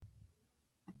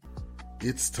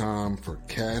It's time for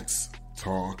Cats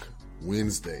Talk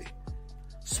Wednesday.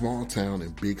 Small town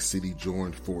and big city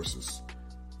joined forces.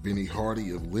 Vinny Hardy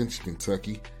of Lynch,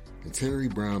 Kentucky, and Terry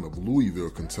Brown of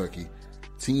Louisville, Kentucky,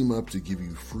 team up to give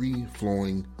you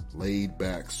free-flowing,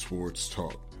 laid-back sports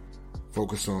talk.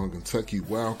 Focus on Kentucky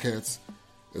Wildcats,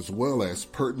 as well as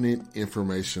pertinent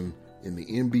information in the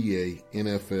NBA,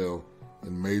 NFL,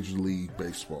 and Major League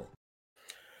Baseball.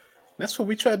 That's what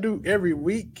we try to do every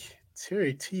week.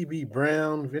 Terry TV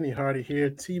Brown, Vinny Hardy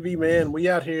here. TV man, we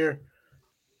out here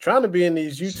trying to be in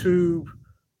these YouTube,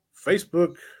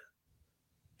 Facebook,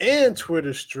 and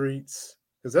Twitter streets,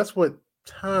 because that's what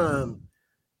time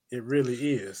it really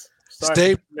is.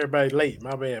 Sorry for everybody late.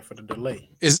 My bad for the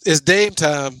delay. It's Dame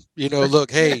time. You know,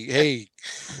 look, hey.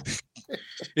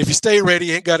 If you stay ready,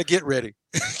 you ain't got to get ready.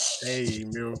 Hey,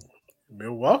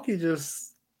 Milwaukee just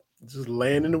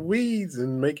laying in the weeds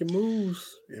and making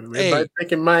moves. Everybody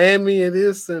thinking Miami it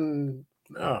is, and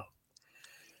no.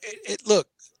 Look,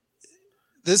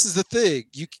 this is the thing.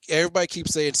 Everybody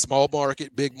keeps saying small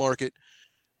market, big market.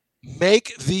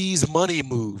 Make these money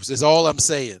moves is all I'm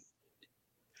saying.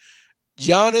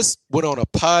 Giannis went on a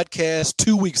podcast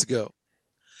 2 weeks ago.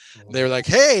 They're like,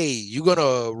 "Hey, you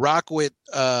gonna rock with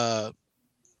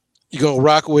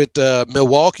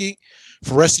Milwaukee for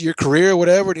the rest of your career or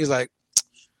whatever?" And he's like,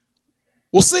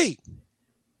 "We'll see."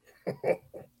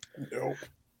 Nope.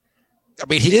 I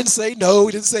mean, he didn't say no.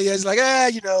 He didn't say yes. He's like,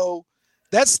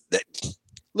 that's that.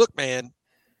 Look, man.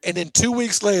 And then 2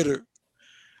 weeks later,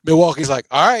 Milwaukee's like,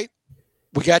 "All right,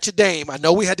 we got your Dame. I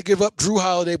know we had to give up Drew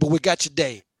Holiday, but we got your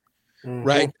Dame,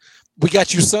 right? We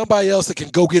got you somebody else that can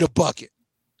go get a bucket,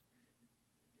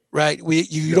 right?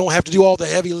 You don't have to do all the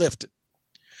heavy lifting."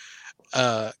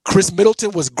 Chris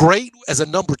Middleton was great as a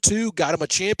number 2, got him a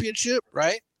championship,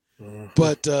 right?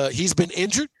 But he's been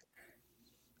injured,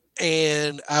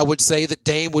 and I would say that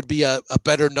Dame would be a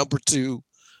better number 2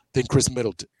 than Chris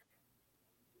Middleton.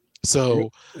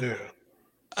 So,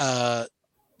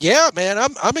 yeah, man,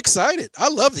 I'm excited. I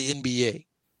love the NBA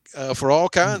for all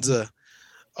kinds of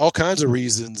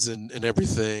reasons and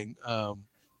everything.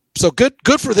 So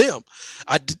good for them.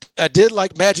 I did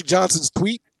like Magic Johnson's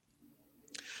tweet.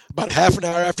 About half an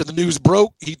hour after the news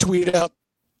broke, he tweeted out,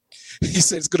 he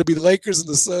said it's going to be the Lakers and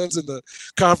the Suns in the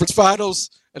conference finals,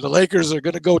 and the Lakers are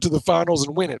going to go to the finals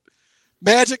and win it.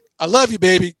 Magic, I love you,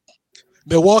 baby.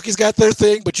 Milwaukee's got their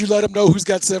thing, but you let them know who's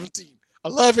got 17. I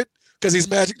love it because he's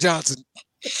Magic Johnson.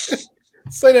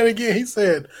 Say that again. He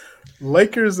said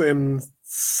Lakers and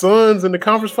Suns in the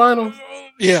conference finals?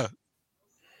 Yeah.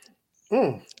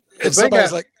 And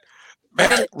somebody's like,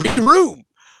 Magic, read the room.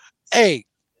 Hey,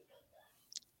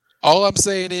 all I'm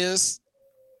saying is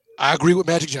I agree with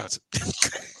Magic Johnson.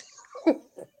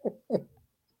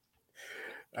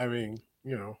 I mean,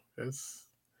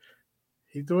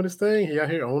 he's doing his thing. He out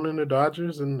here owning the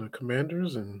Dodgers and the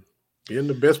Commanders and being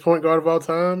the best point guard of all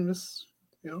time. It's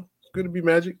good to be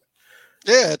Magic.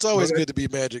 Yeah, it's always good to be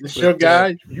Magic. It's your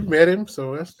guy. You met him,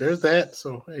 so there's that.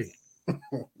 So hey.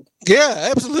 Yeah,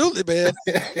 absolutely, man.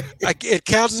 It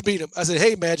counts as meeting him. I said,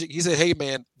 "Hey, Magic." He said, "Hey,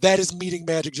 man, that is meeting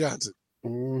Magic Johnson."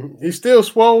 He's still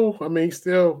swole. I mean,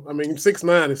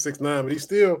 6'9" is 6'9", but he's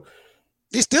still,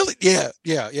 He's bigger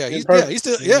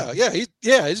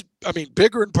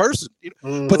in person.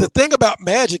 But the thing about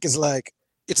Magic is like,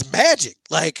 it's magic.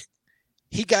 Like,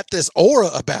 he got this aura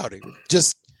about him.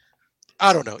 Just,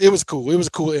 I don't know. It was cool. It was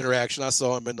a cool interaction. I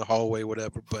saw him in the hallway,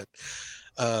 whatever. But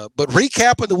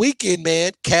recap of the weekend,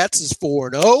 man. Cats is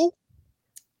 4-0.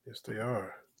 Yes, they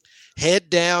are.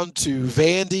 Head down to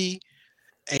Vandy,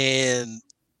 and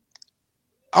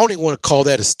I don't even want to call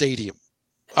that a stadium.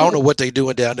 I don't know what they're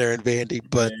doing down there in Vandy,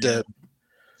 but the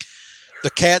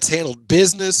Cats handled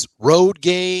business, road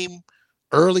game,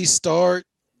 early start,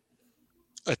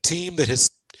 a team that has,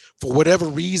 for whatever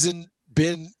reason,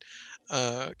 been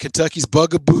Kentucky's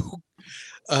bugaboo,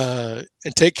 and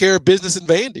take care of business in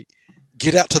Vandy.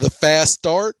 Get out to the fast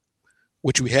start,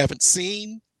 which we haven't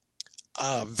seen.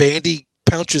 Vandy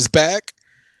pounces back.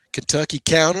 Kentucky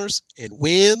counters and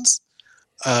wins.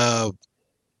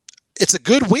 It's a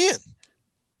good win.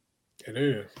 It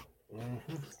is.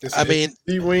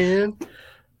 The win.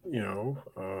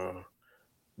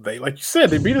 They, like you said,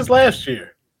 they beat us last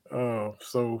year. And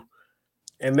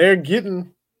they're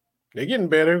getting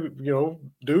better.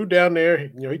 Dude down there,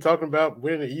 he talking about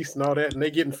winning the East and all that, and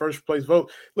they getting first place vote.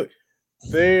 Look,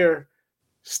 they're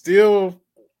still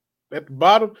at the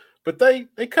bottom, but they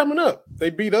coming up.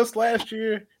 They beat us last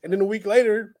year, and then a week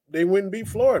later they went and beat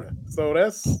Florida. So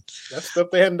that's stuff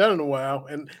they hadn't done in a while.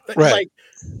 And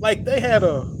like they had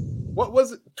a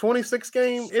 26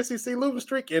 game SEC losing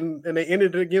streak, and they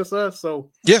ended it against us. So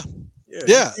yeah, Yeah,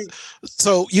 Yeah.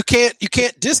 So you can't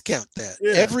discount that.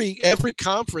 Yeah. Every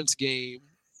conference game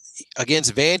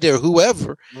against Vandy or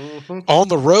whoever Mm-hmm. on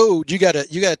the road, you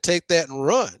gotta take that and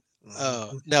run.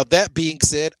 Mm-hmm. Now that being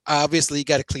said, obviously you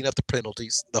got to clean up the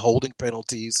penalties, the holding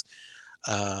penalties,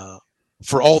 uh,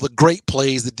 for all the great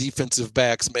plays the defensive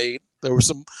backs made. There were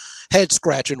some head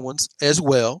scratching ones as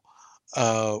well,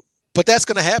 uh, but that's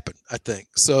going to happen, I think.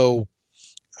 So,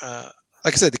 uh,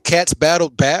 like I said, the Cats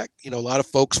battled back. A lot of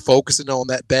folks focusing on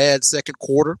that bad second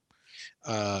quarter,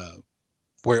 uh,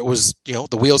 where it was,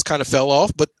 the wheels kind of fell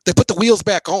off, but they put the wheels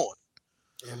back on.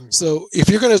 And, So if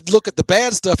you're going to look at the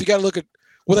bad stuff, you got to look at,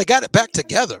 well, they got it back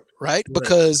together, right?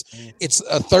 Because it's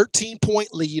a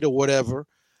 13-point lead or whatever,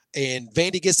 and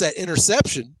Vandy gets that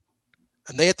interception,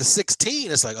 and they at the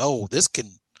 16. It's like, oh, this can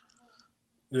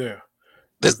yeah.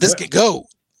 this can go,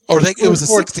 or it was a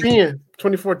 16.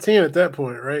 24-10 at that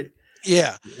point, right?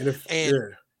 Yeah, And if and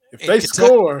they Kentucky,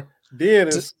 score, then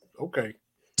it's okay.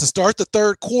 To start the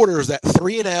third quarter is that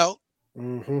 3 and out,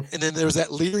 Mm-hmm. and then there's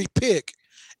that Leary pick,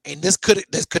 and this could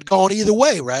go on either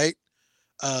way, right?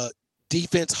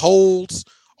 Defense holds,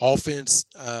 offense,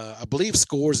 I believe,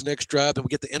 scores next drive, and we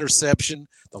get the interception,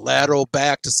 the lateral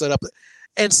back to set up.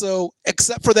 And so,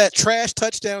 except for that trash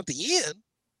touchdown at the end,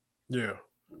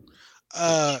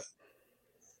 yeah,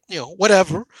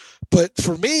 whatever. But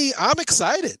for me, I'm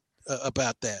excited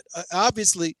about that.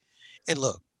 Obviously, and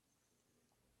look,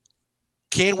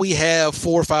 can we have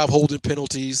 4 or 5 holding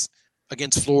penalties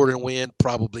against Florida and win?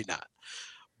 Probably not.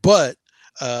 But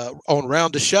on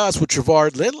round of shots with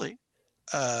Trevard Lindley,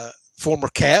 former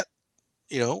Cat,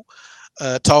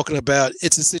 talking about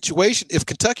it's a situation. If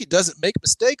Kentucky doesn't make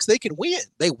mistakes, they can win.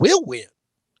 They will win.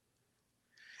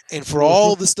 And for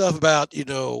all the stuff about,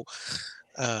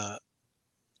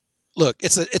 look,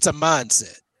 it's a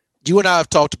mindset. You and I have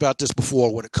talked about this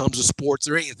before when it comes to sports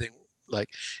or anything. Like,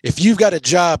 if you've got a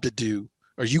job to do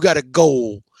or you got a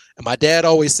goal, and my dad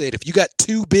always said, if you got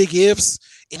 2 big ifs,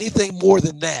 anything more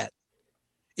than that,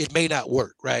 it may not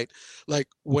work, right? Like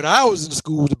when I was in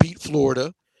school to beat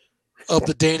Florida, of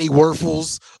the Danny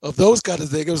Werfels, of those kind of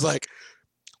things, it was like,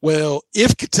 well,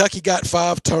 if Kentucky got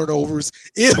 5 turnovers,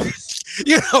 if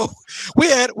we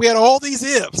had all these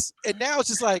ifs, and now it's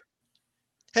just like,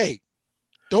 hey,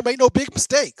 don't make no big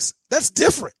mistakes. That's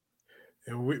different.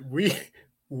 And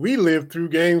we lived through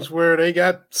games where they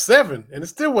got 7, and it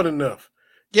still wasn't enough.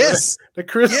 Yes,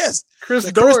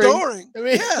 Chris Doering. I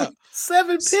mean, yeah,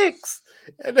 7 picks.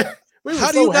 And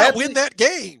how do you not win that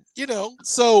game?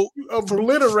 So you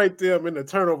obliterate them in the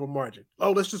turnover margin.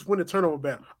 Oh, let's just win the turnover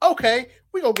battle. Okay,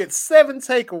 we're gonna get 7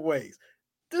 takeaways.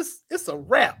 It's a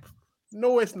wrap.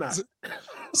 No, it's not.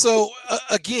 So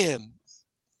again,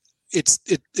 it's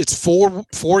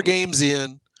 4 games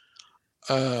in.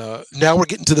 Now we're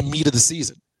getting to the meat of the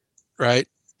season, right?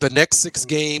 The next 6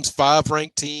 games, 5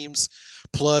 ranked teams,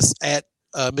 plus at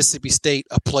Mississippi State,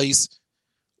 a place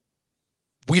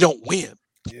we don't win.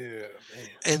 Yeah, man.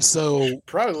 And so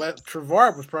probably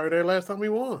Trevard was probably there last time we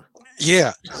won.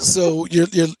 Yeah. So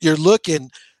you're looking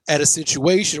at a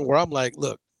situation where I'm like,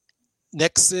 look,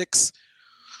 next 6,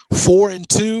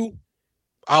 4-2,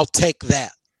 I'll take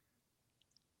that.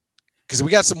 Because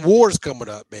we got some wars coming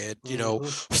up, man.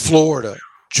 Florida,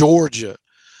 Georgia.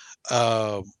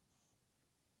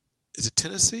 Is it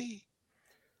Tennessee?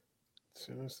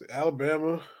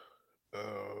 Alabama,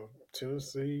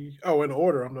 Tennessee. Oh, in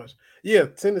order, I'm not. Yeah,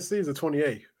 Tennessee is the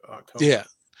 28th October. Yeah.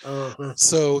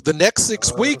 So the next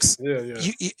 6 weeks,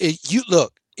 you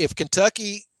look. If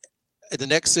Kentucky, in the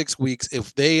next 6 weeks,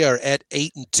 if they are at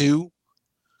 8-2,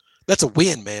 that's a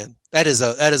win, man. That is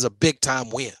a big time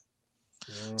win.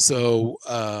 So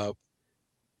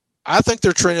I think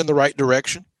they're trending in the right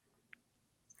direction.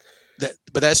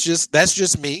 But that's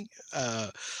just me.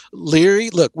 Leary,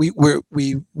 look,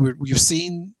 we've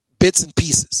seen bits and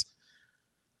pieces.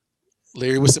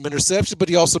 Leary with some interceptions, but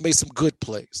he also made some good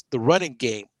plays. The running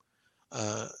game,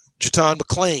 Jaton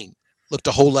McClain looked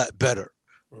a whole lot better.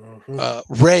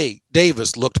 Ray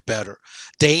Davis looked better.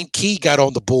 Dane Key got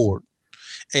on the board.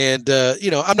 And,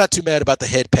 I'm not too mad about the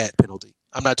head pat penalty.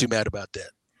 I'm not too mad about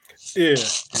that. Yeah.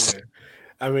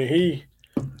 I mean, he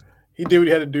did what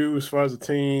he had to do as far as the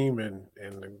team, and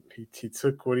he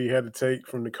took what he had to take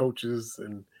from the coaches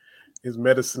and his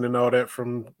medicine and all that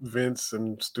from Vince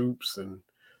and Stoops, and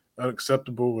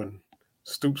unacceptable. And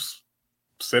Stoops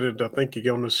said it, I think,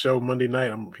 on the show Monday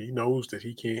night. He knows that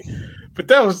he can't. But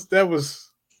that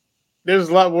was. There's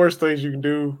a lot worse things you can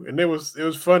do, and it was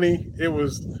funny. It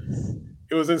was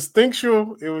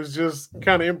instinctual. It was just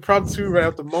kind of impromptu right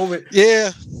at the moment.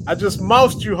 Yeah. I just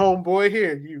moused you, homeboy.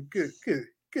 Here, you good.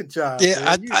 Good job. Yeah,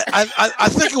 Man. I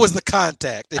think it was the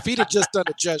contact. If he'd have just done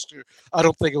a gesture, I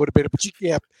don't think it would have been. But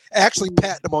actually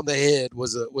patting him on the head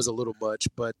was a little much.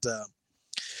 But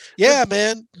yeah,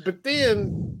 man. But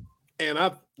then, and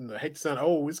I hate to sound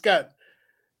old, it's got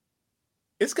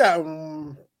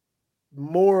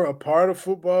more a part of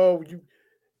football.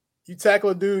 You tackle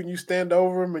a dude and you stand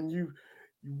over him and you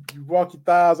walk your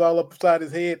thighs all up beside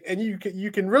his head, and you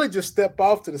can really just step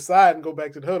off to the side and go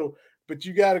back to the huddle. But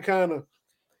you got to kind of,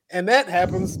 and that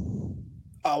happens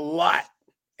a lot.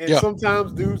 And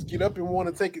sometimes dudes get up and want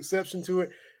to take exception to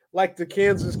it, like the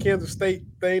Kansas State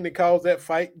thing that caused that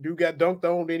fight. Dude got dunked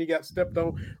on, then he got stepped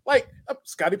on. Like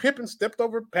Scottie Pippen stepped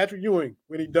over Patrick Ewing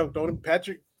when he dunked on him.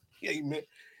 Patrick, hey man,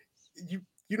 you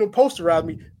don't posterize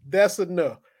me. That's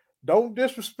enough. Don't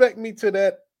disrespect me to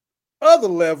that other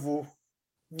level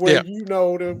where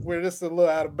where it's a little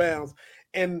out of bounds.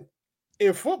 And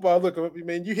in football, look,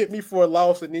 man, you hit me for a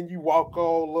loss and then you walk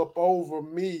all up over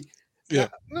me. Yeah.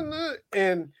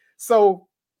 And so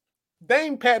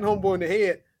Dame patting homeboy in the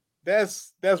head,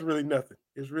 that's really nothing.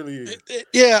 It really is.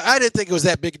 Yeah, I didn't think it was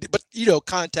that big, but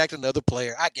contact another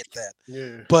player. I get that.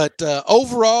 Yeah. But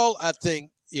overall, I think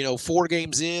 4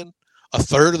 games in, a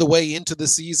third of the way into the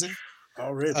season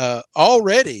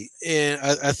already, and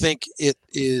I think it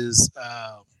is.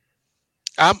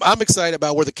 I'm excited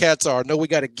about where the Cats are. I know we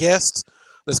got a guest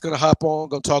that's going to hop on,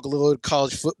 going to talk a little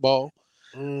college football.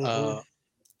 Mm-hmm.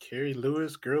 Carrie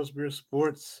Lewis, Girls Beer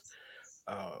Sports,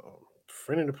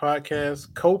 friend of the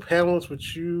podcast, co-panelist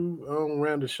with you on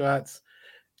Round the Shots.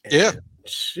 And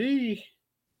she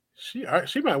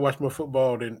might watch more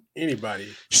football than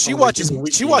anybody. She watches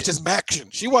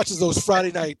Maction. She watches those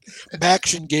Friday night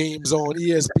Maction games on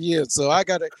ESPN. So I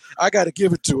gotta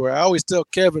give it to her. I always tell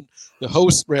Kevin, the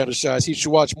host Round the Shots, he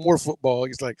should watch more football.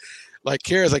 He's like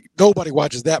Kara's like, nobody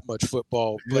watches that much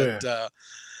football. But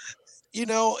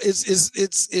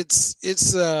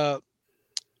it's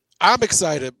I'm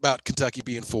excited about Kentucky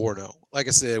being 4-0. Like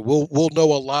I said, we'll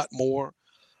know a lot more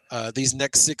these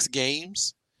next 6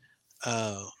 games.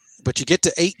 But you get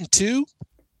to 8-2,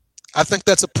 I think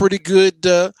that's a pretty good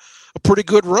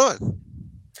run.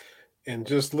 And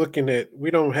just looking at,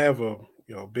 we don't have a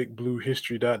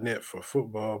bigbluehistory.net for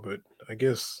football, but I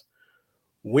guess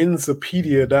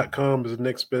Winsipedia.com is the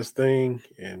next best thing.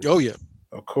 And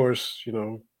of course,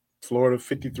 Florida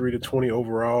 53-20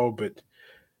 overall, but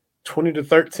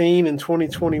 20-13 in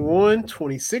 2021,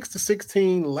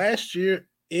 26-16 last year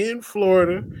in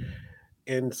Florida.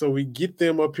 And so we get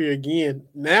them up here again.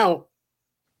 Now,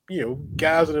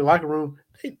 guys in the locker room,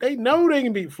 they know they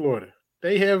can beat Florida.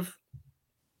 They have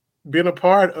been a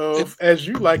part of, as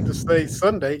you like to say,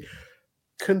 Sunday,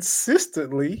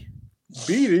 consistently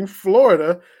beating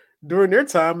Florida during their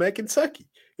time at Kentucky.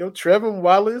 Trevin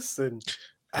Wallace and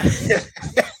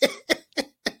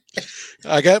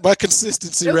I got my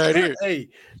consistency right here. Hey,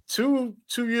 two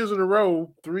years in a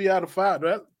row, 3 out of 5.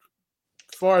 That,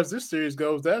 as far as this series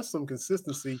goes, that's some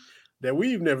consistency that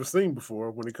we've never seen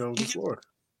before when it comes to Florida.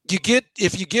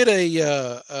 If you get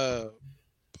a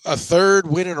third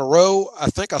win in a row, I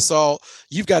think I saw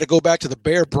you've got to go back to the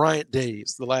Bear Bryant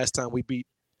days, the last time we beat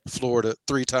Florida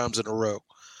 3 times in a row.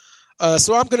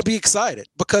 So I'm going to be excited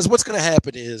because what's going to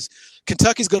happen is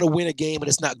Kentucky's going to win a game and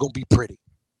it's not going to be pretty,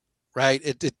 right?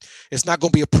 It's not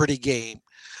going to be a pretty game.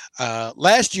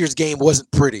 Last year's game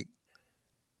wasn't pretty.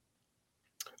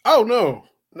 Oh, no.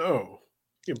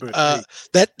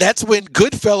 That's when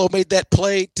Goodfellow made that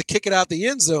play to kick it out the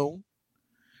end zone,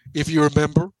 if you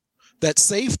remember, that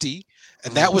safety,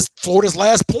 and that was Florida's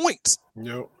last points.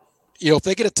 Yep. If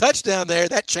they get a touchdown there,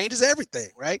 that changes everything,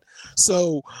 right?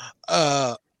 So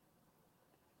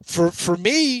for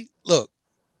me, look,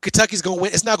 Kentucky's going to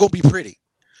win. It's not going to be pretty.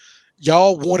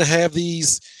 Y'all want to have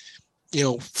these,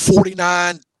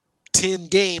 49-10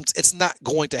 games. It's not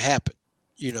going to happen,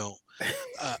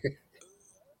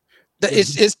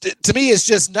 It's to me, it's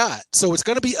just not. So it's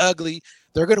going to be ugly.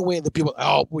 They're going to win. The people,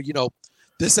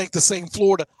 this ain't the same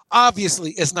Florida.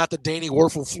 Obviously, it's not the Danny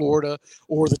Werfel Florida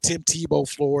or the Tim Tebow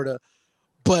Florida.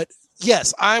 But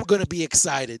yes, I'm going to be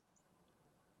excited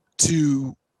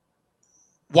to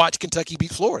watch Kentucky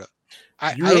beat Florida.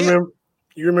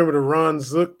 You remember the Ron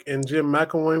Zook and Jim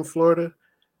McElwain in Florida?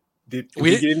 Did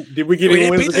we get any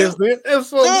wins against them?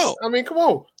 No. I mean, come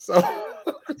on. So.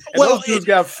 Those dudes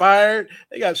got fired.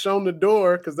 They got shown the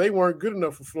door because they weren't good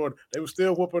enough for Florida. They were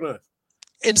still whooping us.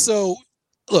 And so,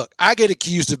 look, I get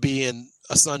accused of being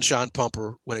a sunshine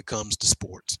pumper when it comes to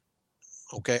sports.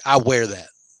 Okay, I wear that.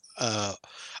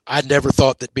 I never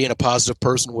thought that being a positive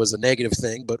person was a negative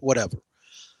thing, but whatever.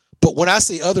 But when I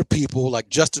see other people like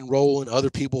Justin Rowland,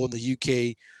 other people in the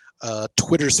UK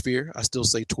Twitter sphere, I still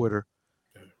say Twitter,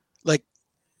 like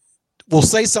we'll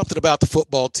say something about the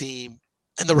football team,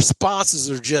 and the responses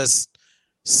are just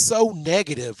so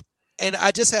negative. And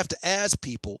I just have to ask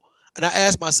people, and I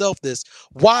ask myself this: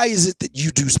 why is it that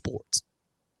you do sports?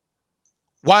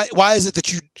 Why is it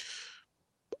that you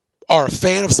are a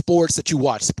fan of sports, that you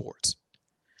watch sports?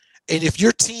 And if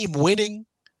your team winning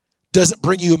doesn't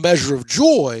bring you a measure of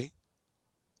joy,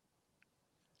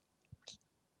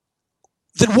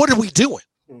 then what are we doing?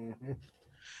 Mm-hmm.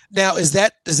 Now, is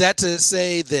that to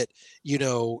say that,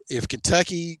 if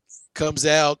Kentucky comes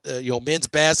out, men's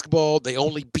basketball, they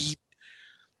only beat,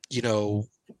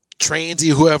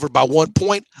 Transy, whoever, by 1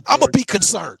 point, I'm going to be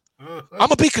concerned. I'm going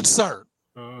to be concerned.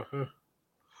 Uh-huh.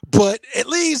 But at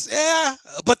least,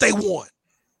 but they won.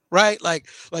 Right? Like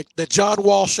the John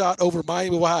Wall shot over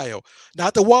Miami, Ohio.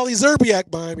 Not the Wally Zerbiak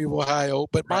Miami, Ohio,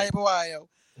 but Right. Miami, Ohio.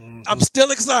 Mm-hmm. I'm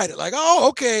still excited. Like, oh,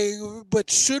 okay,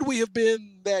 but should we have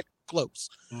been that close?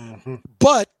 Mm-hmm.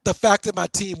 But the fact that my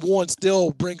team won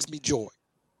still brings me joy.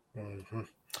 Mm-hmm.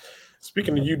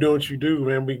 Speaking of you doing what you do,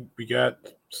 man, we got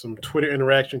some Twitter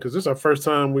interaction because this is our first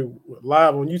time. We were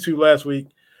live on YouTube last week,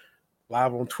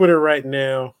 live on Twitter right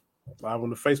now, live on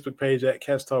the Facebook page at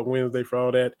Cats Talk Wednesday for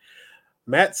all that.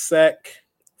 Matt Sack,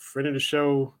 friend of the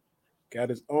show, got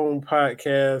his own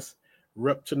podcast,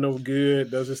 Rep to No Good,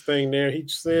 does his thing there. He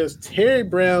says, Terry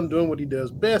Brown doing what he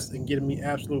does best and getting me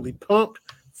absolutely pumped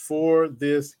for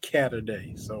this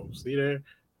Catterday. So, see there?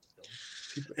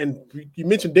 And you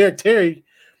mentioned Derek Terry.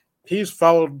 He's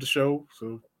followed the show,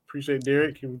 so appreciate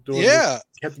Derek. He was doing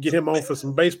have to get him on for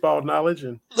some baseball knowledge.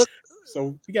 And look,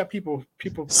 so we got people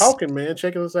talking, man,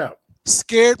 checking us out.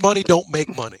 Scared money don't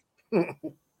make money.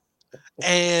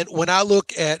 And when I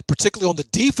look at, particularly on the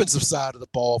defensive side of the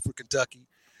ball for Kentucky,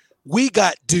 we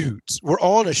got dudes. We're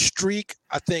on a streak,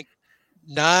 I think,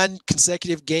 9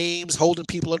 consecutive games holding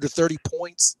people under 30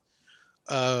 points.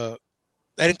 That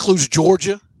includes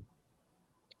Georgia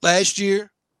last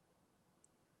year,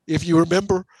 if you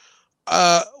remember.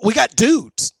 We got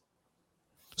dudes.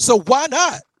 So why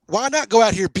not? Why not go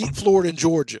out here, beat Florida and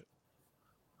Georgia?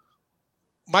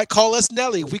 Might call us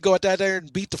Nelly if we go out there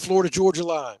and beat the Florida-Georgia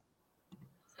line.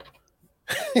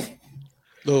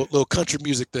 little country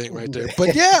music thing right there.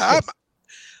 But yeah,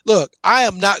 I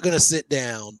am not going to sit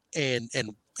down and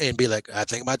be like, I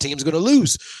think my team's going to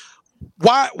lose.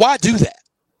 Why do that?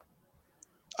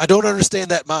 I don't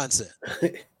understand that mindset.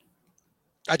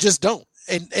 I just don't.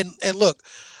 And look,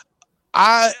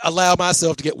 I allow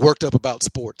myself to get worked up about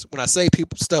sports. When I say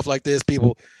stuff like this,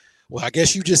 people, well, I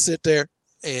guess you just sit there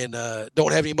and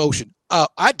don't have any emotion.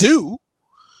 I do.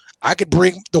 I could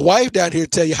bring the wife down here to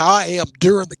tell you how I am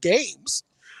during the games.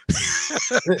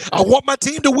 I want my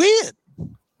team to win.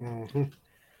 Mm-hmm.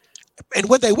 And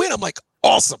when they win, I'm like,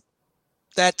 awesome.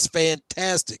 That's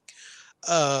fantastic.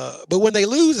 But when they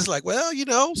lose, it's like, well,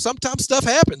 sometimes stuff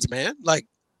happens, man. Like,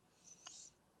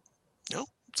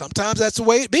 sometimes that's the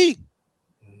way it be.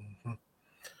 Mm-hmm.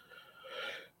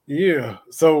 Yeah.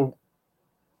 So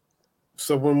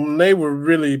when they were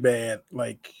really bad,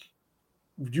 like,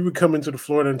 you would come into the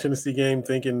Florida and Tennessee game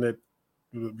thinking that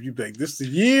you'd be like, this is the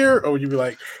year, or would you be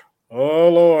like, oh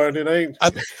Lord, it ain't.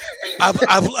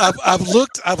 I've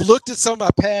looked at some of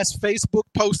my past Facebook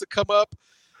posts that come up,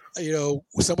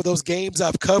 some of those games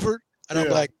I've covered, and I'm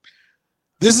like,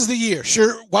 this is the year.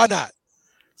 Sure, why not?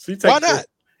 So why not?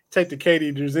 Take the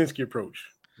Katie Drzezinski approach.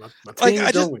 My like, team I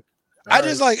is going.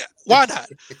 just like, why not?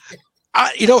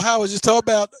 How I was just talking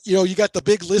about, you got the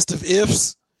big list of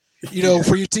ifs,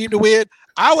 for your team to win.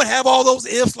 I would have all those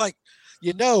ifs, like,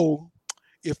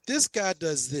 if this guy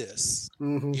does this,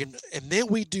 mm-hmm. And then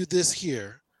we do this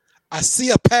here, I see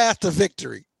a path to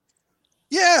victory.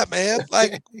 Yeah, man.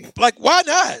 Like why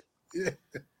not? Yeah.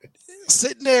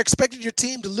 Sitting there expecting your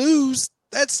team to lose,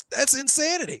 that's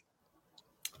insanity.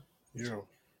 Yeah.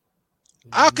 Mm-hmm.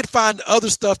 I could find other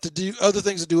stuff to do, other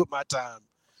things to do with my time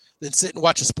than sit and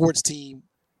watch a sports team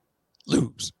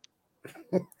lose.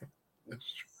 That's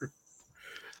true.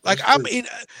 Like,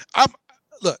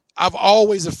 I'm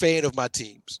always a fan of my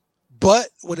teams, but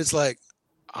when it's like,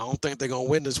 I don't think they're gonna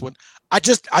win this one, I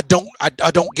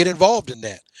don't get involved in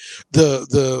that.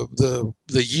 The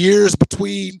years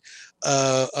between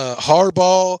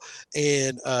Harbaugh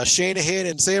and Shanahan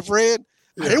and Sanford,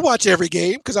 I didn't watch every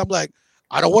game because I'm like,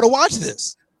 I don't want to watch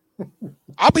this.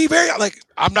 I'll be very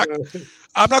I'm not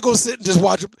gonna sit and just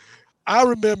watch them. I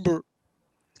remember,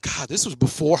 God, this was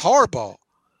before Harbaugh.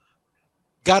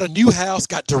 Got a new house,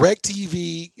 got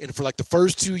DirecTV, and for like the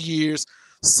first 2 years,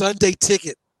 Sunday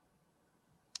ticket.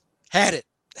 Had it.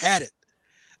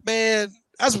 Man,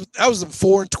 I was in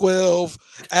 4-12,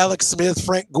 Alex Smith,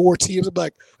 Frank Gore teams. I'm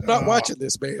like, I'm not watching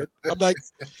this, man. I'm like,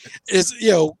 it's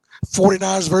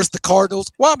 49ers versus the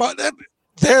Cardinals. Why am I?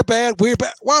 They're bad. We're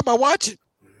bad. Why am I watching?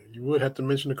 You would have to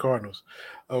mention the Cardinals.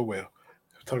 Oh well,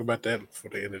 we'll talk about that for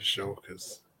the end of the show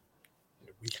because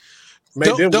we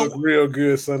made them look real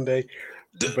good Sunday.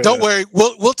 Don't worry,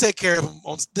 we'll take care of them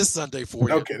on this Sunday for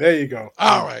you. Okay, there you go.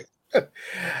 All right.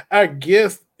 Our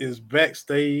guest is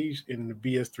backstage in the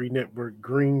BS3 Network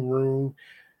green room.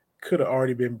 Could have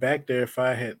already been back there if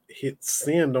I had hit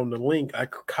send on the link. I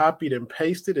copied and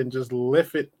pasted and just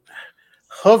left it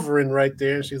hovering right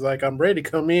there. And she's like, I'm ready to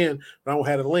come in, but I don't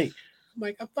have a link. I'm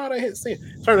like, I thought I hit send.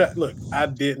 Turned out, look, I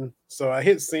didn't. So I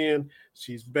hit send.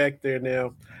 She's back there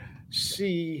now.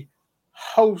 She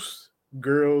hosts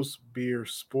Girls Beer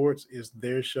Sports. Is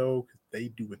their show. They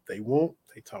do what they want.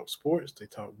 They talk sports. They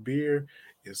talk beer.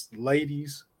 It's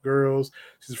ladies, girls.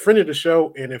 She's a friend of the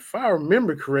show. And if I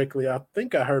remember correctly, I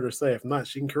think I heard her say, if not,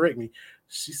 she can correct me.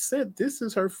 She said this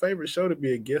is her favorite show to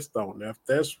be a guest on. Now, if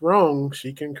that's wrong,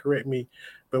 she can correct me.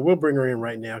 But we'll bring her in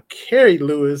right now. Carrie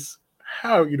Lewis,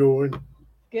 how are you doing?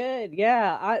 Good.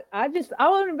 Yeah. I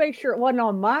wanted to make sure it wasn't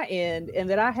on my end and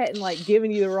that I hadn't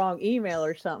given you the wrong email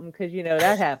or something because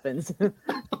that happens.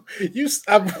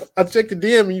 I checked the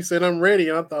DM and you said I'm ready,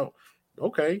 and I thought,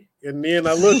 okay. And then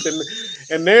I looked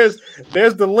and there's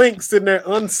the link sitting there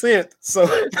unsent. So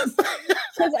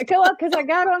because I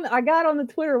got on the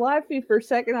Twitter live feed for a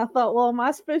second, I thought, well, am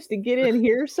I supposed to get in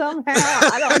here somehow?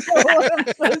 I don't know what I'm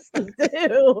supposed to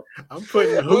do. I'm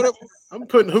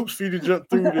putting hoops for you to jump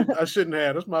through that I shouldn't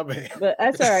have. That's my bad. But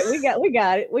that's all right. We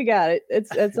got it.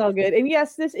 It's all good. And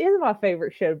yes, this is my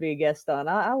favorite show to be a guest on.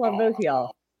 I love both of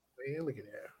y'all. Man, look at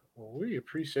that. Well, we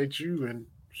appreciate you and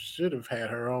should have had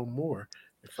her on more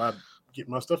if I get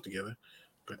my stuff together.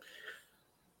 But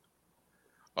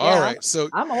all right, so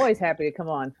I'm always happy to come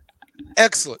on.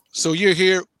 Excellent. So you're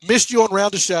here. Missed you on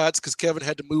Round of Shots because Kevin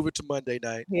had to move it to Monday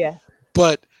night. Yeah.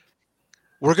 But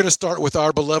we're going to start with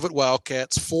our beloved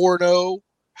Wildcats 4-0.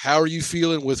 How are you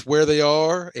feeling with where they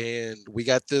are? And we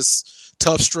got this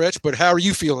tough stretch, but how are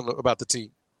you feeling about the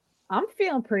team? I'm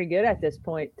feeling pretty good at this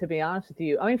point, to be honest with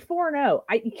you. I mean, 4-0.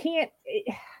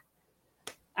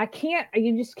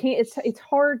 You just can't. It's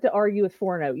hard to argue with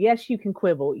 4-0. Yes, you can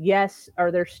quibble. Yes,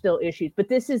 are there still issues? But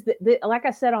this is like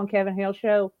I said on Kevin Hale's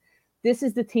show, this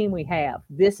is the team we have.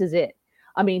 This is it.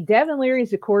 I mean, Devin Leary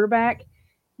is the quarterback.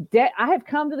 I have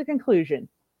come to the conclusion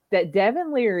that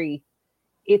Devin Leary,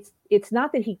 it's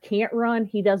not that he can't run,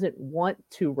 he doesn't want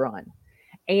to run.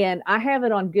 And I have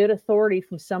it on good authority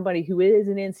from somebody who is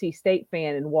an NC State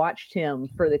fan and watched him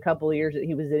for the couple of years that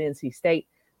he was at NC State,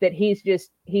 that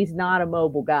he's not a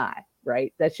mobile guy,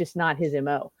 right? That's just not his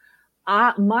MO.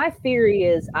 My theory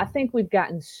is I think we've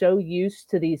gotten so used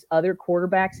to these other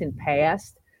quarterbacks in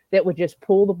past that would just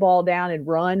pull the ball down and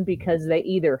run because they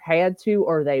either had to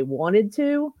or they wanted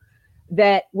to,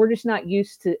 that we're just not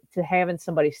used to having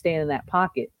somebody stand in that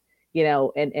pocket,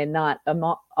 and not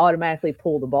automatically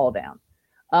pull the ball down.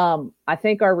 I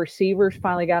think our receivers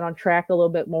finally got on track a little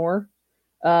bit more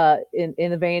in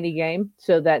the Vandy game.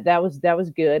 So that was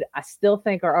good. I still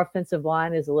think our offensive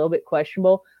line is a little bit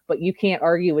questionable, but you can't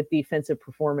argue with defensive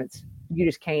performance. You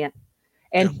just can't.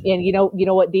 And you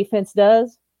know what defense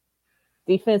does?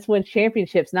 Defense wins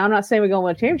championships. Now I'm not saying we're going to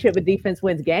win a championship, but defense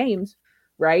wins games,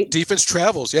 right? Defense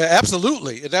travels. Yeah,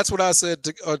 absolutely. And that's what I said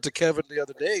to Kevin the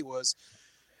other day was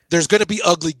there's going to be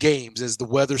ugly games as the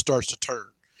weather starts to turn.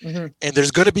 Mm-hmm. And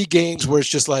there's going to be games where it's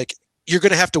just like you're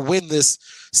going to have to win this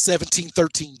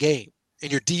 17-13 game,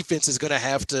 and your defense is going to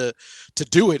have to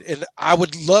do it. And I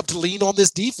would love to lean on this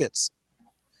defense.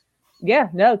 Yeah,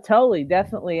 no, totally,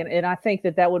 definitely, and I think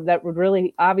that would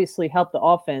really obviously help the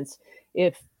offense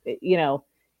if because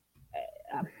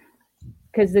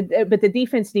the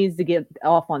defense needs to get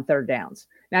off on third downs.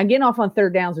 Now, getting off on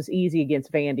third downs was easy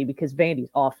against Vandy because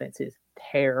Vandy's offense is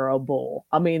terrible.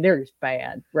 I mean, they're just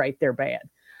bad, right? They're bad.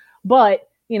 But,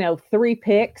 3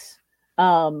 picks,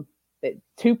 2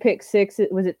 pick sixes.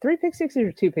 Was it 3 pick sixes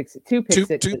or 2 pick sixes? 2 pick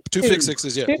sixes. Two pick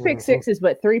sixes, yeah. 2 pick sixes,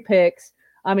 but 3 picks.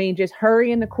 I mean, just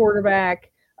hurrying the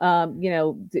quarterback. I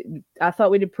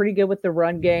thought we did pretty good with the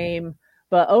run game.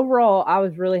 But overall, I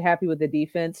was really happy with the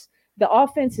defense. The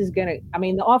offense is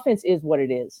the offense is what it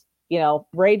is.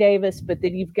 Ray Davis, but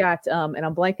then you've got, and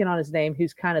I'm blanking on his name,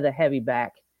 who's kind of the heavy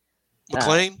back.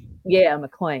 McLean? Yeah,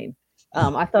 McLean.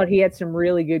 I thought he had some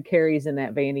really good carries in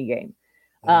that Vandy game.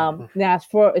 Now, as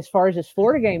far as this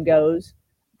Florida game goes,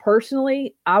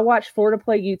 personally, I watched Florida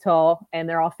play Utah, and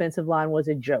their offensive line was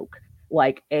a joke,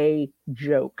 like a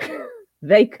joke.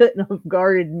 They couldn't have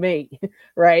guarded me,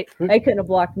 right? They couldn't have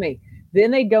blocked me. Then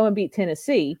they go and beat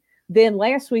Tennessee, Then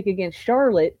last week against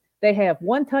Charlotte, they have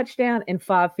 1 touchdown and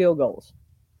 5 field goals.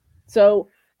 So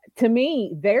to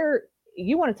me,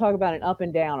 you want to talk about an up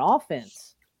and down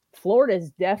offense. Florida's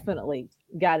definitely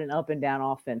got an up and down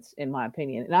offense, in my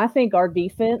opinion. And I think our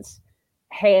defense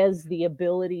has the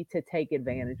ability to take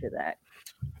advantage of that.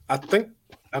 I think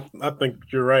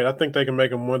you're right. I think they can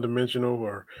make them one dimensional,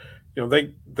 or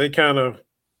they kind of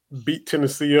beat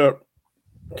Tennessee up,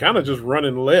 kind of just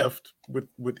running left with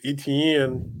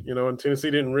ETN, and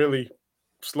Tennessee didn't really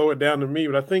slow it down to me,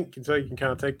 but I think Kentucky can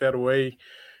kind of take that away.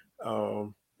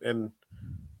 And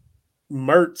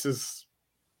Mertz is,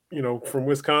 from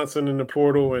Wisconsin in the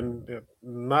portal, and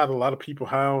not a lot of people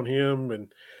high on him,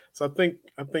 and so I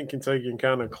think Kentucky can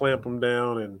kind of clamp them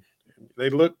down, and they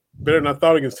look better than I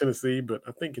thought against Tennessee, but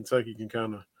I think Kentucky can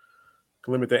kind of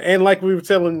limit that. And like we were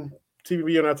telling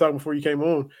TVB and I talking before you came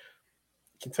on,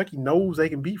 Kentucky knows they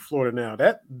can beat Florida now.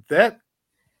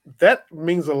 That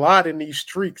means a lot in these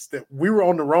streaks that we were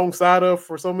on the wrong side of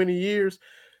for so many years.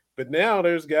 But now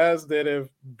there's guys that have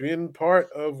been part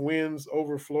of wins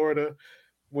over Florida.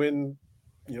 When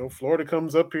Florida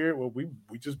comes up here, well, we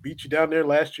just beat you down there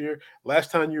last year.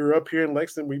 Last time you were up here in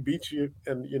Lexington, we beat you,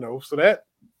 and so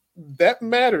that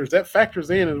matters. That factors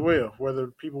in as well, whether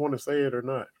people want to say it or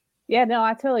not. Yeah, no,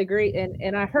 I totally agree.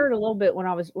 And I heard a little bit when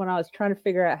I was trying to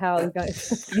figure out how I was going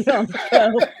to get on the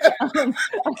show. I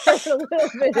heard a little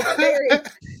bit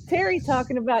of Terry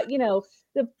talking about,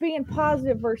 the being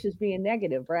positive versus being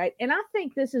negative, right? And I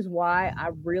think this is why I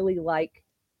really like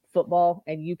football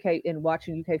and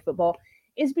watching UK football,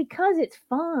 is because it's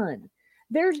fun.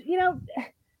 There's no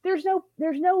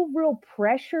real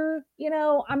pressure,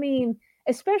 I mean,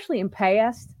 especially in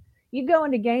past, you go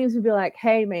into games and be like,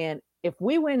 hey man, if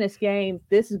we win this game,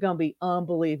 this is going to be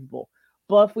unbelievable.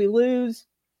 But if we lose,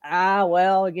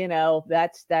 well,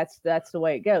 that's the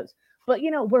way it goes. But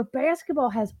where basketball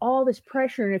has all this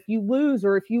pressure, and if you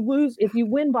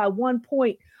win by 1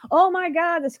 point, oh my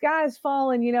God, the sky is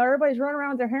falling. Everybody's running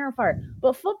around with their hair on fire.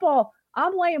 But football,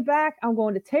 I'm laying back. I'm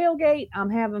going to tailgate.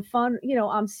 I'm having fun.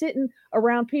 I'm sitting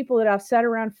around people that I've sat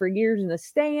around for years in the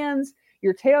stands.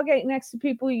 You're tailgating next to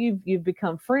people you've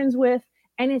become friends with.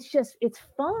 And it's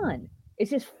fun.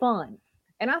 It's just fun.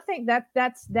 And I think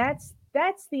that's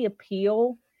the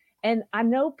appeal. And I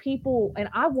know people, and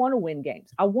I want to win games.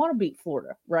 I want to beat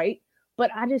Florida, right? But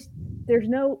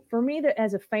for me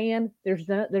as a fan, there's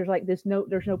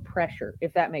no pressure,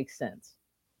 if that makes sense.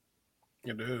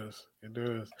 It does.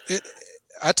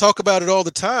 I talk about it all the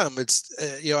time. It's,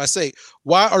 I say,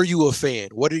 why are you a fan?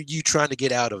 What are you trying to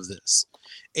get out of this?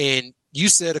 And you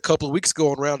said a couple of weeks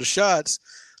ago on Round of Shots,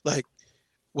 like,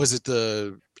 was it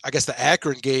the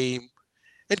Akron game?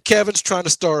 And Kevin's trying to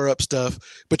stir up stuff,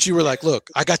 but you were like, look,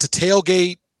 I got to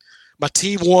tailgate. My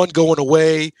team won going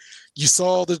away. You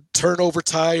saw the turnover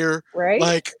tire. Right.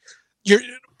 Like,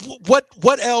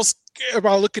 what else am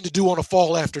I looking to do on a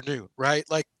fall afternoon, right?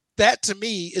 Like, that to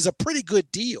me is a pretty good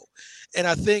deal. And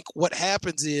I think what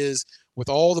happens is, with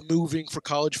all the moving for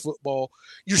college football,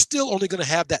 you're still only going to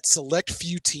have that select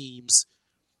few teams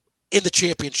in the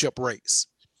championship race.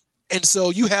 And so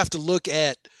you have to look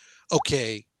at,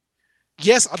 okay,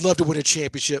 yes, I'd love to win a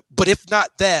championship, but if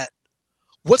not that,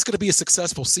 what's going to be a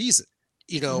successful season?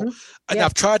 Mm-hmm. And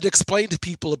I've tried to explain to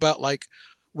people about like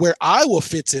where Iowa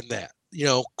fits in that,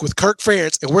 with Kirk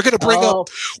Ferentz, and we're going to bring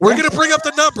up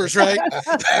the numbers, right?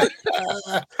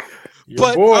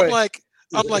 But boy.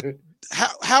 I'm like,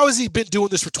 how has he been doing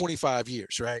this for 25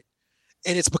 years, right?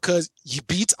 And it's because he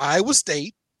beats Iowa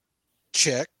State,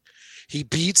 check. He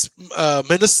beats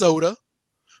Minnesota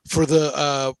for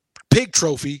the Pig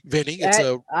Trophy, Vinny.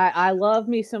 I love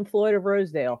me some Floyd of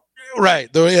Rosedale.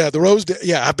 Right. The Rosedale.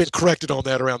 Yeah, I've been corrected on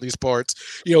that around these parts.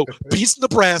 Beats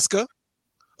Nebraska.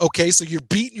 Okay, so you're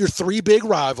beating your 3 big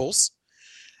rivals.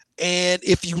 And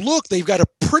if you look, they've got a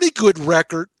pretty good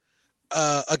record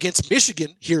against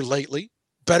Michigan here lately.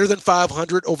 Better than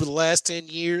 500 over the last 10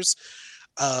 years.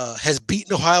 Has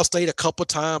beaten Ohio State a couple of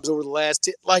times over the last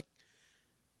 10.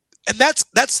 And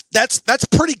that's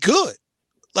pretty good.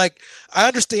 Like, I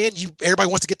understand everybody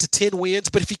wants to get to 10 wins,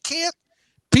 but if you can't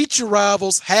beat your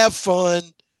rivals, have fun,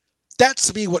 that's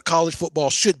to me what college football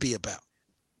should be about.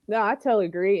 No, I totally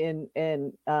agree.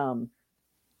 And now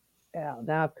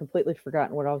I've completely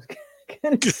forgotten what I was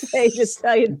going to say, to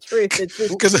tell you the truth. It's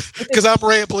just because I'm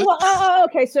rambling. Well,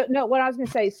 okay. So no, what I was going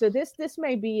to say, so this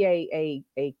may be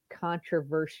a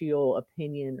controversial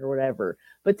opinion or whatever,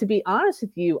 but to be honest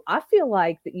with you, I feel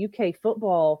like that UK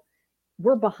football,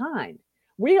 we're behind.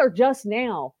 We are just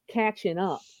now catching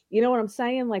up. You know what I'm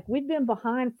saying? Like, we've been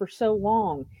behind for so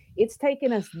long. It's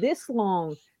taken us this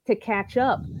long to catch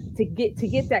up, to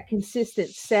get that consistent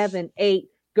 7, 8,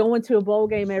 going to a bowl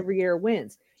game every year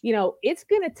wins. It's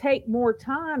going to take more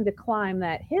time to climb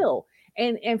that hill.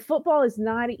 And football is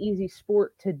not an easy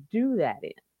sport to do that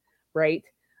in, right?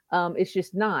 It's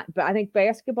just not. But I think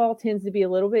basketball tends to be a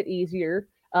little bit easier.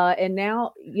 And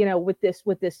now, with this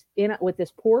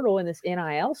portal and this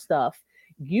NIL stuff,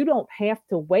 you don't have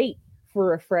to wait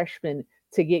for a freshman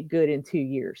to get good in 2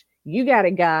 years. You got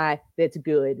a guy that's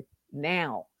good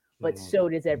now, but so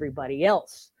does everybody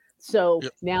else. So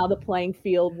now the playing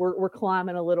field, we're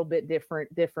climbing a little bit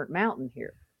different mountain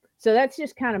here. So that's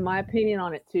just kind of my opinion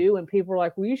on it too. And people are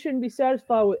like, well, you shouldn't be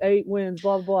satisfied with 8 wins,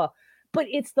 blah, blah, blah. But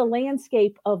it's the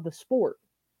landscape of the sport.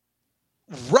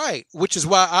 Right. Which is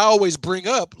why I always bring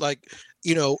up, like,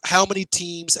 how many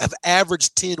teams have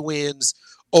averaged 10 wins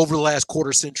over the last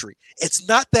quarter century. It's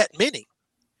not that many.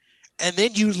 And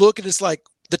then you look and it's like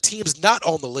the teams not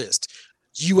on the list.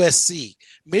 USC,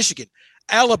 Michigan,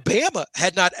 Alabama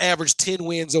had not averaged 10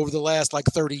 wins over the last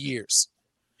 30 years,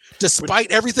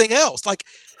 despite everything else.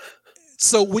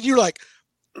 So when you're like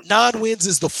 9 wins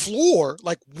is the floor,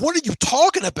 what are you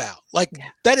talking about?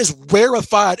 That is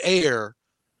rarefied air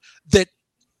that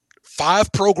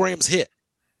 5 programs hit.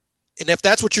 And if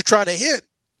that's what you're trying to hit,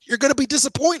 you're going to be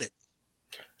disappointed.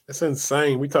 That's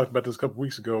insane. We talked about this a couple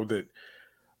weeks ago, that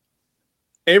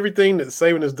everything that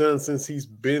Saban has done since he's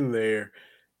been there,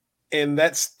 and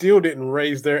that still didn't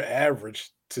raise their average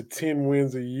to 10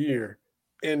 wins a year.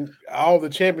 And all the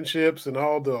championships and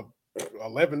all the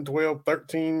 11, 12,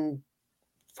 13,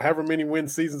 however many win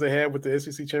seasons they had with the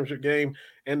SEC championship game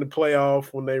and the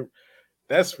playoff,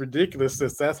 that's ridiculous.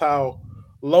 That's how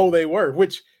low they were,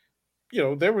 which,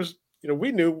 there was,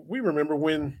 we remember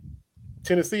when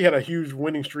Tennessee had a huge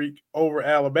winning streak over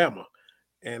Alabama,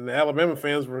 and the Alabama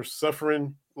fans were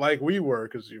suffering like we were,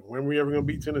 because when were we ever going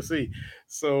to beat Tennessee?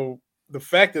 So the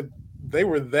fact that they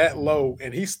were that low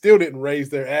and he still didn't raise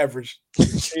their average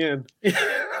to 10,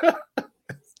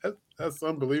 that's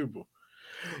unbelievable.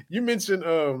 You mentioned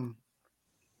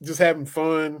just having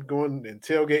fun, going and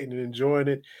tailgating and enjoying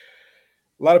it.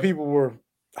 A lot of people were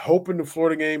hoping the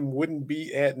Florida game wouldn't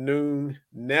be at noon.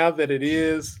 Now that it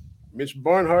is, Mitch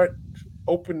Barnhart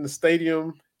opened the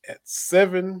stadium at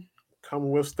 7,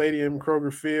 Commonwealth Stadium,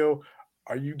 Kroger Field.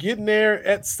 Are you getting there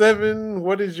at 7?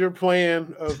 What is your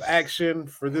plan of action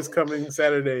for this coming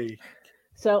Saturday?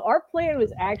 So our plan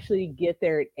was actually get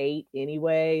there at 8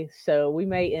 anyway. So we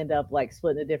may end up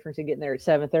splitting the difference and getting there at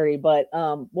 7:30. But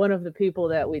one of the people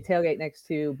that we tailgate next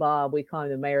to, Bob, we call him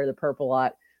the mayor of the Purple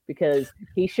Lot, because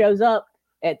he shows up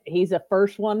he's the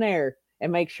first one there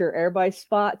and make sure everybody's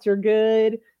spots are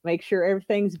good, make sure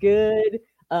everything's good.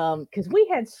 Because we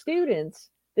had students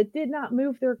that did not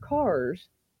move their cars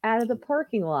out of the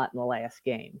parking lot in the last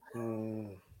game.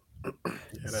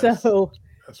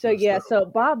 So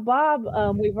Bob,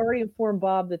 we've already informed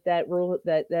Bob that rule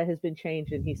that has been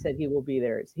changed, and he said he'll be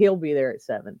there at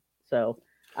 7. So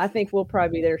I think we'll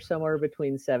probably be there somewhere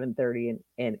between 7:30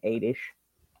 and 8ish.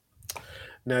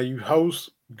 Now you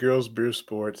host Girls Beer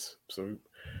Sports, so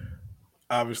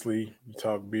obviously you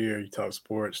talk beer, you talk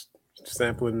sports,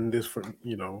 sampling different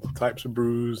types of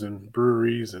brews and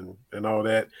breweries and all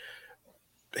that.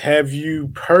 Have you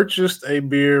purchased a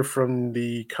beer from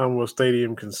the Commonwealth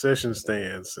Stadium concession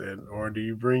stands, or do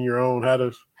you bring your own?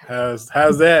 How's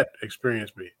that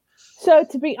experience been? So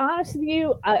to be honest with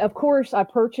you, I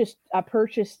purchased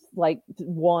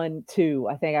 1, 2.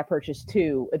 I think I purchased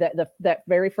 2 that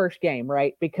very first game,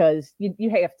 right? Because you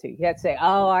have to say,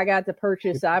 oh, I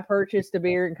purchased a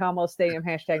beer in Commonwealth Stadium,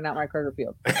 # not my Kroger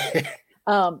Field.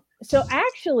 So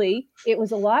actually it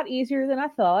was a lot easier than I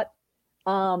thought.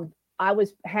 I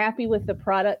was happy with the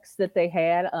products that they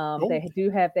had. They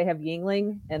have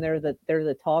Yingling, and they're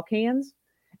the tall cans,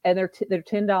 and they're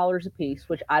 $10 a piece,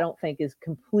 which I don't think is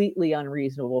completely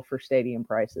unreasonable for stadium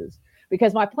prices.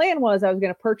 Because my plan was I was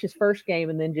going to purchase first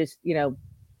game and then just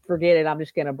forget it. I'm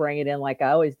just going to bring it in like I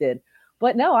always did.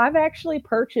 But no, I've actually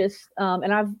purchased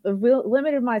and I've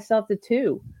limited myself to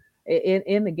 2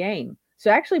 in the game.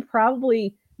 So I actually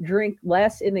probably drink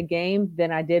less in the game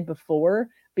than I did before,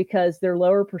 because they're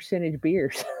lower percentage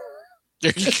beers.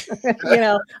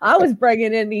 I was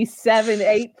bringing in these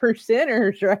 7-8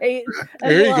 percenters, right?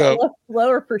 There you go.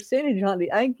 Lower percentage on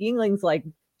I think Yingling's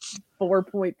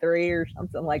 4.3 or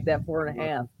something like that,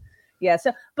 4.5. Yeah.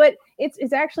 So, but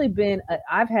it's actually been,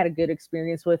 I've had a good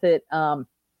experience with it.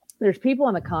 There's people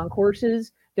on the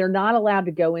concourses. They're not allowed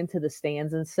to go into the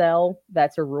stands and sell.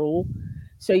 That's a rule.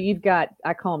 So you've got,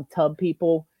 I call them tub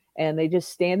people. And they just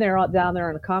stand there down there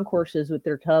on the concourses with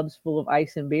their tubs full of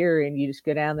ice and beer, and you just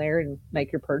go down there and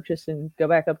make your purchase and go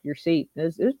back up to your seat.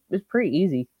 It's pretty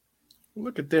easy.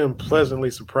 Look at them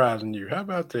pleasantly surprising you. How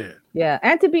about that? Yeah,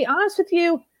 and to be honest with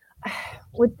you,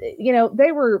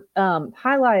 they were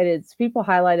highlighted. People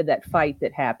highlighted that fight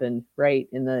that happened right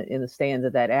in the stands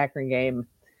at that Akron game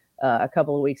a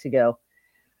couple of weeks ago.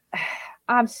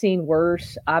 I've seen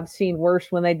worse. I've seen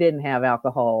worse when they didn't have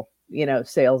alcohol,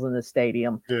 sales in the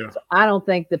stadium. Yeah. So I don't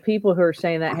think the people who are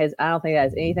saying that I don't think that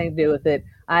has anything to do with it.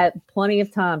 Plenty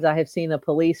of times I have seen the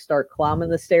police start climbing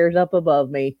the stairs up above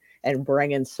me and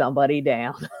bringing somebody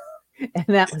down. And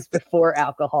that was before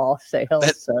alcohol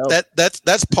sales.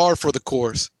 That's par for the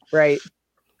course. Right.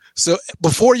 So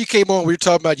before you came on, we were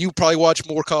talking about you probably watch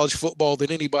more college football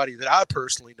than anybody that I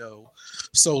personally know.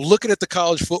 So looking at the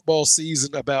college football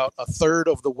season about a third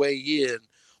of the way in,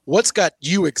 what's got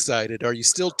you excited? Are you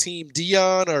still Team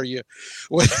Deion? Are you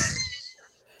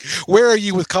where are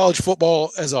you with college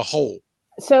football as a whole?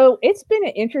 So it's been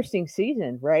an interesting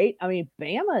season, right? I mean,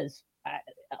 Bama's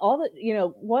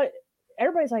what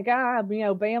everybody's like,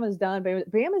 Bama's done.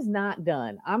 Bama's not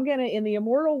done. I'm going to, in the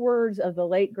immortal words of the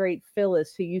late, great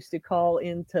Phyllis, who used to call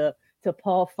into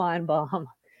Paul Feinbaum,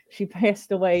 she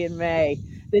passed away in May.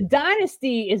 The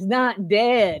dynasty is not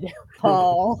dead,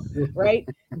 Paul, right?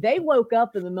 They woke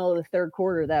up in the middle of the third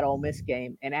quarter of that Ole Miss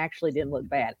game and actually didn't look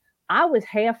bad. I was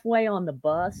halfway on the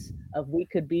bus of we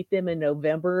could beat them in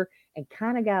November and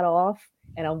kind of got off,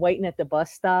 and I'm waiting at the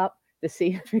bus stop to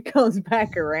see if it comes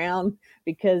back around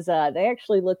because they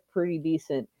actually look pretty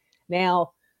decent.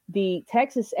 Now, the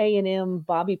Texas A&M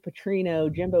Bobby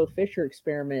Petrino, Jimbo Fisher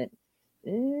experiment,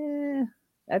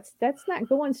 that's not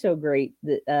going so great.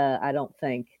 I don't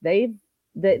think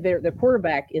their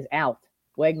quarterback is out.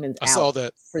 Wegman's out. I saw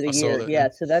that for the year. Yeah,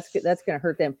 so that's going to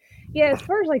hurt them. Yeah, as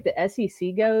far as like the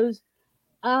SEC goes,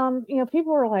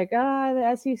 people are like,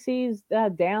 the SEC's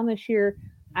down this year.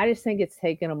 I just think it's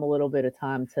taken them a little bit of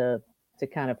time to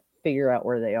kind of figure out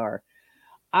where they are.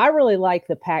 I really like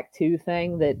the Pac-2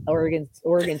 thing that Oregon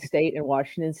State and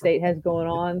Washington State has going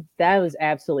on. That was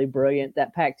absolutely brilliant,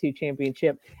 that Pac-2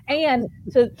 championship. And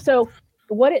so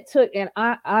what it took, and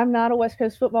I'm not a West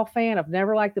Coast football fan. I've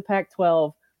never liked the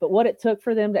Pac-12, but what it took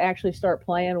for them to actually start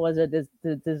playing was to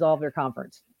dissolve their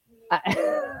conference.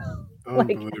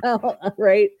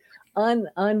 Right?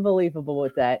 Unbelievable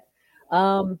with that.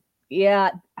 Yeah,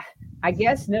 I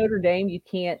guess Notre Dame, you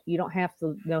don't have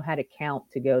to know how to count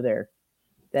to go there.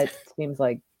 That seems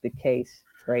like the case,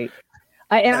 right?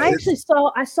 I actually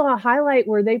saw a highlight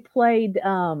where they played.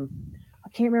 I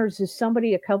can't remember. It was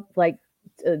somebody a couple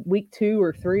week 2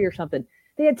 or 3 or something.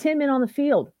 They had 10 men on the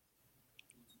field.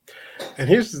 And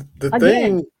here's the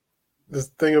thing. The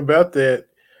thing about that,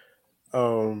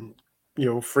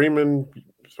 Freeman.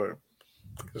 Sorry.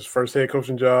 His first head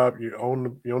coaching job, you're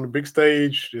on the big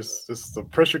stage. It's the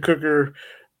pressure cooker.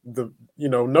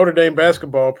 Notre Dame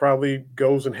basketball probably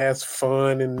goes and has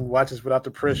fun and watches without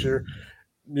the pressure.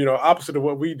 Opposite of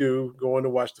what we do, going to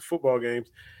watch the football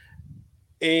games.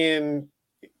 And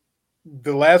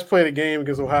the last play of the game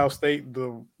against Ohio State,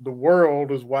 the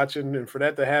world was watching, and for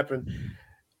that to happen,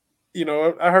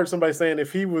 I heard somebody saying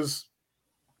if he was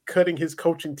cutting his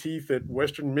coaching teeth at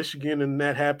Western Michigan and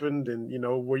that happened, and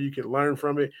where you could learn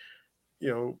from it,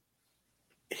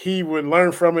 he would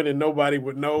learn from it and nobody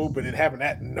would know, but it happened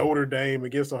at Notre Dame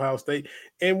against Ohio State.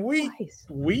 And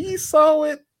we saw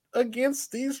it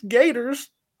against these Gators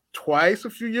twice a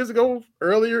few years ago,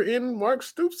 earlier in Mark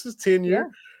Stoops'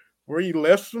 tenure, where he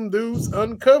left some dudes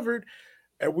uncovered,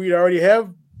 and we'd already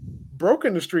have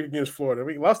broken the streak against Florida.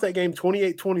 We lost that game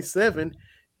 28-27,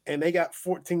 and they got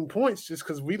 14 points just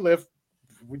because we left.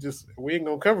 We ain't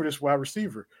gonna cover this wide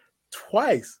receiver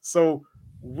twice. So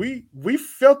we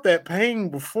felt that pain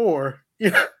before,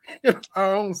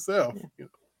 our own self.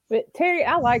 But Terry,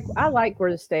 I like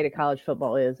where the state of college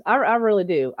football is. I really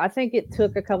do. I think it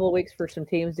took a couple of weeks for some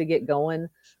teams to get going,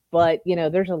 but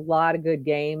there's a lot of good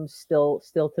games still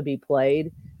to be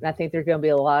played, and I think there's going to be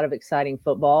a lot of exciting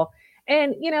football.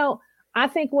 And I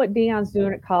think what Deion's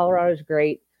doing at Colorado is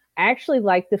great. I actually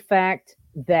like the fact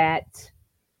that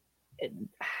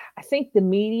I think the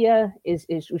media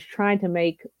was trying to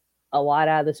make a lot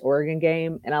out of this Oregon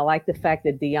game, and I like the fact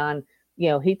that Deion,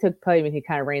 he took podium and he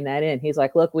kind of ran that in. He's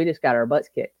like, look, we just got our butts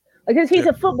kicked because he's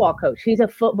a football coach. He's a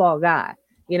football guy.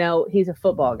 He's a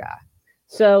football guy.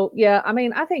 So yeah, I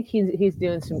mean, I think he's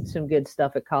doing some good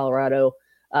stuff at Colorado.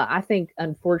 I think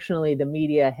unfortunately the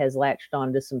media has latched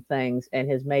on to some things and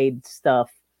has made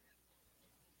stuff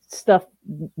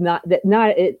not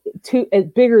too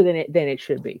bigger than it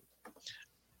should be.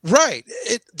 Right.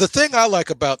 The thing I like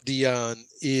about Deion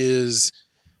is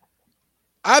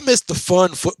I miss the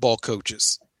fun football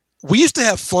coaches. We used to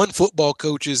have fun football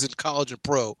coaches in college and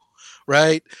pro,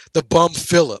 right? The Bum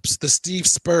Phillips, the Steve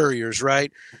Spurriers,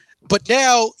 right? But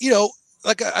now,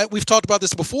 like we've talked about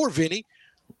this before, Vinny.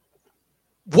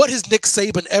 What has Nick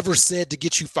Saban ever said to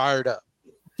get you fired up?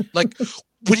 Like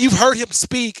when you've heard him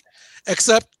speak,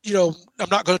 except, I'm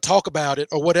not going to talk about it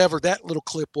or whatever that little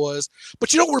clip was,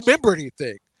 but you don't remember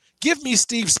anything. Give me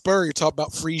Steve Spurrier talk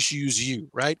about free shoes you,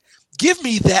 right? Give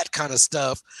me that kind of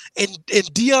stuff. And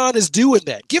Deion is doing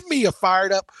that. Give me a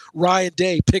fired up Ryan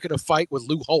Day picking a fight with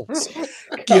Lou Holtz.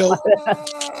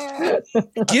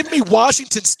 Give me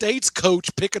Washington State's coach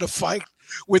picking a fight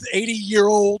with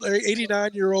 80-year-old or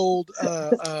 89-year-old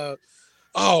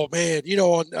oh man,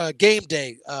 on game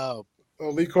day.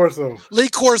 Lee Corso. Lee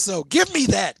Corso. Give me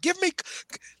that.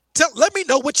 Let me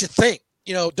know what you think.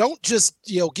 Don't just,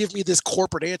 give me this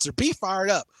corporate answer. Be fired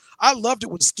up. I loved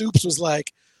it when Stoops was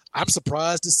like, I'm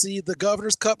surprised to see the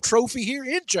Governor's Cup trophy here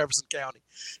in Jefferson County.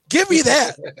 Give me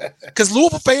that. Because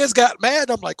Louisville fans got mad.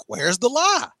 I'm like, where's the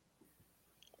lie?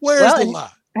 Where's the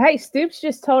lie? Hey, Stoops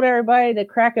just told everybody to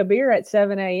crack a beer at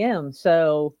 7 a.m.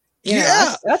 So,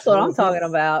 that's what I'm talking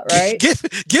about, right? Give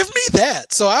me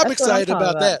that. So I'm excited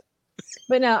about that.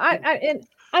 But no,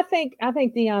 I think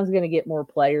Deion's going to get more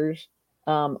players.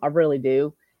 I really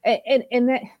do. And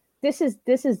that this is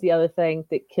the other thing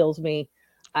that kills me,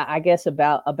 I guess,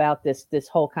 about this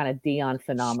whole kind of Deion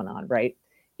phenomenon, right?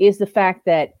 Is the fact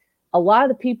that a lot of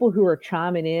the people who are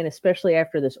chiming in, especially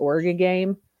after this Oregon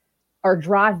game, are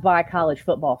drive-by college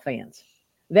football fans.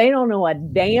 They don't know a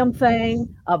damn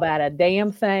thing about a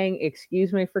damn thing.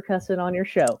 Excuse me for cussing on your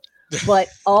show. But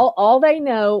all they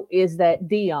know is that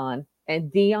Deion,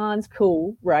 and Deion's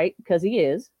cool, right? Because he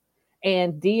is.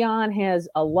 And Deion has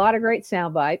a lot of great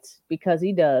sound bites because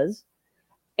he does.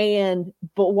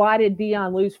 But why did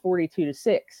Deion lose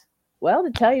 42-6? Well,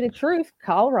 to tell you the truth,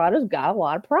 Colorado's got a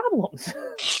lot of problems.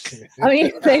 I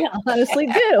mean, they honestly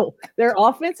do. Their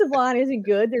offensive line isn't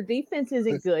good. Their defense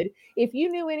isn't good. If you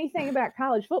knew anything about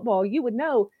college football, you would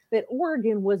know that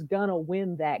Oregon was going to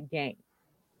win that game,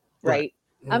 right?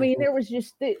 I mean, there was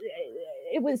just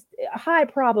it was a high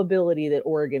probability that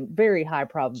very high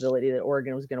probability that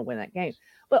Oregon was going to win that game.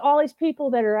 But all these people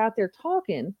that are out there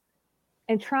talking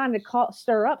and trying to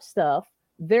stir up stuff,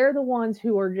 they're the ones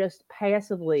who are just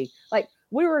passively, like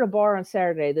we were at a bar on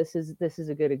Saturday. This is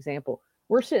a good example.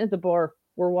 We're sitting at the bar.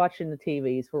 We're watching the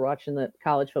TVs. We're watching the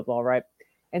college football, right?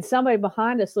 And somebody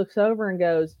behind us looks over and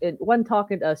goes, it wasn't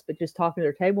talking to us, but just talking to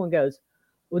their table and goes,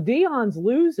 well, Deion's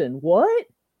losing. What?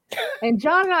 And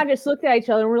John and I just looked at each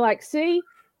other and we're like, see,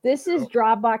 this is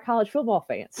drive-by college football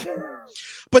fans.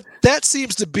 But that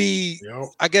seems to be,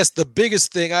 I guess, the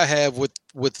biggest thing I have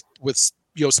with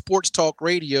sports talk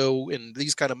radio and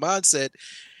these kind of mindset.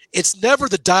 It's never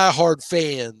the diehard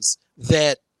fans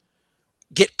that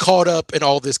get caught up in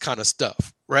all this kind of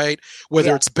stuff, right?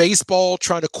 Whether it's baseball,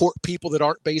 trying to court people that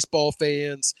aren't baseball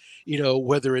fans,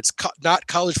 whether it's not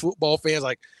college football fans,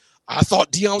 like, I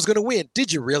thought Deion was going to win.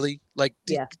 Did you really? Like,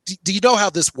 do you know how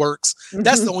this works?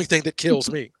 That's the only thing that kills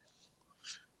me.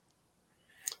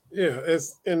 Yeah,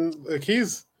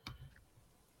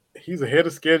 he's ahead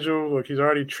of schedule. Like, he's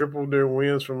already tripled their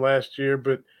wins from last year.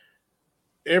 But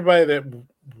everybody that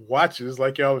watches,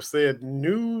 like y'all said,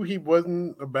 knew he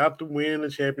wasn't about to win a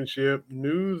championship.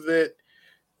 Knew that,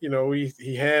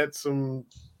 he had some.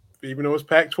 Even though it's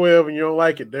Pac-12 and you don't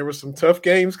like it, there were some tough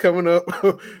games coming up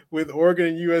with Oregon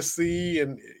and USC,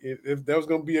 and if that was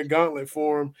going to be a gauntlet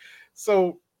for him.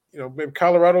 So, maybe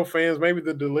Colorado fans, maybe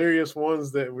the delirious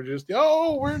ones that were just,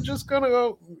 we're just going to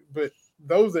go. But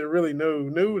those that really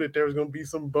knew that there was going to be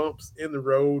some bumps in the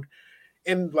road.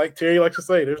 And like Terry likes to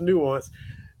say, there's nuance.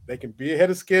 They can be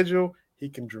ahead of schedule. He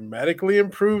can dramatically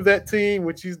improve that team,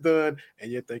 which he's done,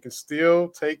 and yet they can still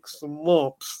take some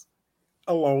lumps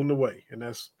along the way, and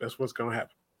that's what's going to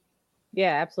happen.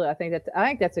 Yeah, absolutely. I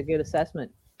think that's a good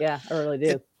assessment. Yeah, I really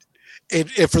do. And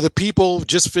for the people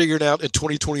just figuring out in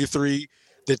 2023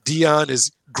 that Deion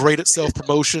is great at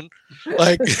self-promotion,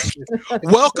 like,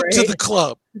 welcome to the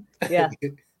club. Yeah.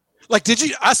 Like,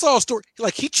 I saw a story,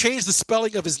 like, he changed the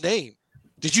spelling of his name.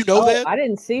 Did you know that? I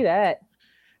didn't see that.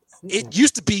 It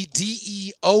used to be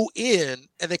Deon,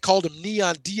 and they called him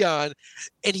Neon Deion,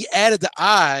 and he added the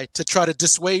I to try to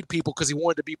dissuade people because he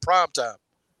wanted to be primetime.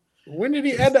 When did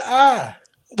he add the I?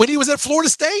 When he was at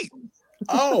Florida State.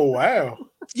 Oh, wow.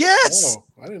 Yes.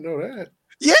 Oh, I didn't know that.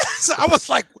 Yes. I was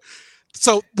like,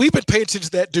 so we've been paying attention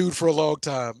to that dude for a long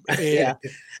time.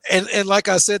 And, and like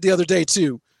I said the other day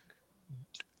too,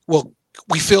 well,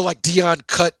 we feel like Deion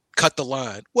cut the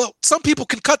line. Well, some people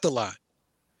can cut the line.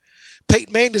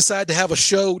 Peyton Manning decided to have a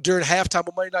show during halftime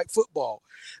of Monday Night Football.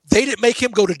 They didn't make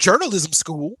him go to journalism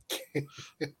school,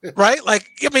 right? Like,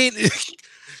 I mean,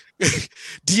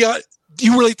 Deion Do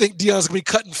you really think Deion's gonna be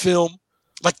cutting film?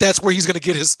 Like that's where he's gonna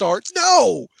get his starts?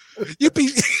 No, you'd be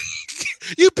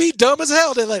you'd be dumb as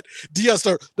hell to let Deion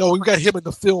start. No, we got him in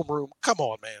the film room. Come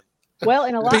on, man. Well,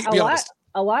 and Be honest.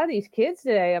 a lot of these kids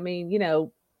today. I mean,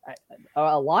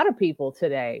 a lot of people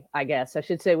today, I guess I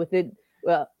should say, within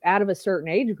out of a certain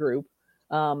age group,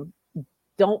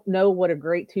 don't know what a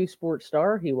great two-sport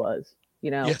star he was.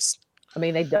 Yes. I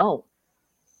mean, they don't.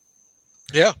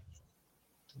 Yeah.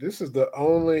 This is the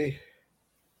only.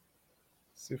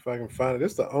 See if I can find it.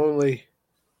 This is the only.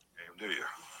 Game, do you?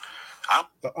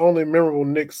 The only memorable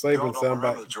Nick You Saban all don't remember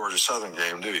soundbite. the Georgia Southern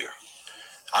game, do you?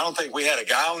 I don't think we had a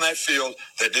guy on that field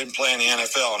that didn't play in the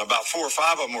NFL, and about 4 or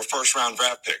 5 of them were first-round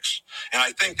draft picks. And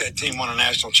I think that team won a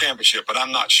national championship, but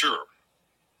I'm not sure.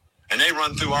 And they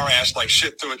run through our ass like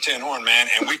shit through a tin horn, man,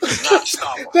 and we could not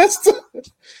stop them.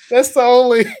 That's the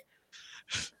only.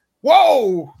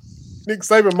 Whoa, Nick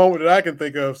Saban moment that I can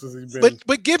think of since he's been.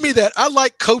 But give me that. I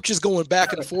like coaches going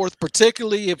back and forth,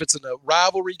 particularly if it's in a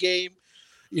rivalry game.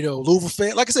 Louisville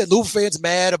fan, like I said, Louisville fans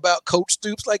mad about Coach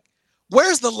Stoops. Like,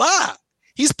 where's the lie?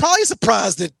 He's probably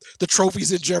surprised that the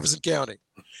trophy's in Jefferson County.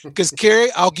 Because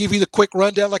Carrie, I'll give you the quick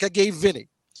rundown like I gave Vinny.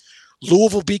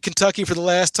 Louisville beat Kentucky for the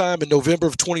last time in November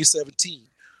of 2017.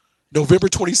 November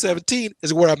 2017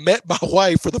 is where I met my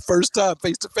wife for the first time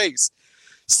face to face.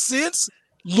 Since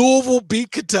Louisville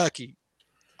beat Kentucky,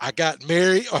 I got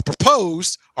married or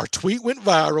proposed. Our tweet went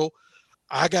viral.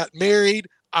 I got married.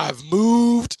 I've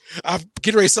moved. I'm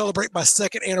getting ready to celebrate my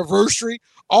second anniversary.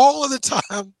 All of the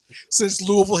time since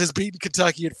Louisville has beaten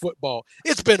Kentucky in football.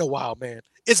 It's been a while, man.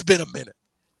 It's been a minute.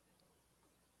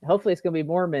 Hopefully, it's going to be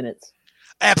more minutes.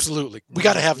 Absolutely. We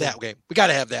got to have that game.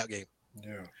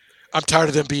 Yeah. I'm tired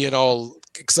of them being all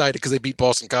excited because they beat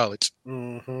Boston College.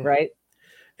 Mm-hmm. Right.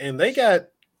 And they got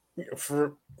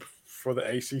for the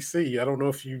ACC. I don't know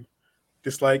if you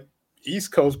dislike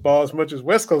East Coast ball as much as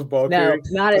West Coast ball. No, Carrie.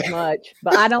 not as much.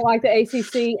 But I don't like the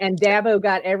ACC, and Dabo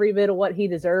got every bit of what he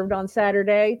deserved on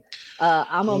Saturday.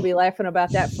 I'm gonna be laughing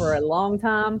about that for a long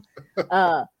time.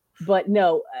 But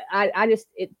no, I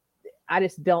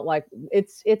just don't like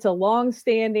it's a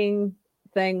long-standing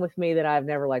thing with me that I've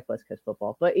never liked West Coast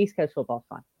football, but East Coast football is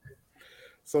fine.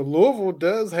 So Louisville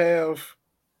does have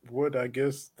what I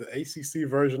guess the ACC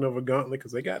version of a gauntlet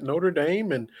because they got Notre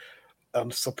Dame and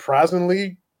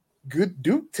surprisingly good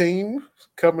Duke team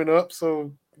coming up.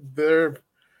 So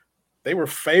they were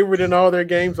favored in all their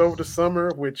games over the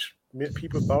summer, which meant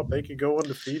people thought they could go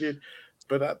undefeated.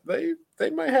 But they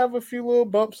might have a few little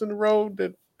bumps in the road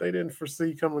that they didn't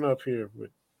foresee coming up here.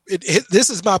 This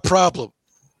is my problem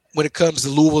when it comes to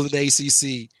Louisville and the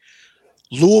ACC.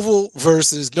 Louisville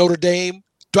versus Notre Dame.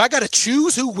 Do I got to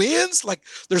choose who wins? Like,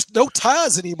 there's no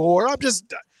ties anymore. I'm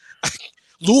just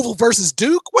Louisville versus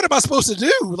Duke. What am I supposed to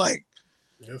do? Like,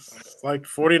 it's like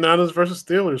 49ers versus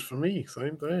Steelers for me.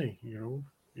 Same thing.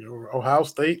 Ohio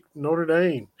State, Notre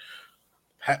Dame.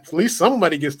 At least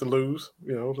somebody gets to lose.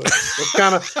 That's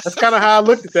kind of how I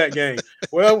looked at that game.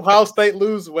 Well, Ohio State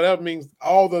loses, whatever means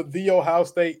all the Ohio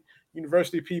State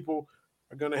University people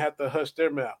are going to have to hush their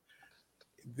mouth.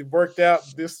 It worked out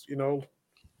this,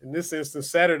 in this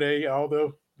instance, Saturday, all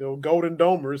the Golden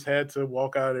Domers had to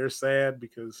walk out of there sad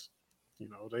because,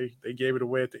 they gave it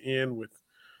away at the end with,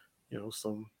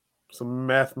 some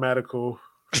mathematical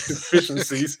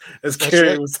deficiencies, as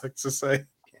Carrie would like to say.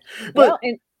 Well,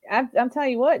 and I'm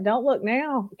telling you what, don't look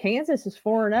now. Kansas is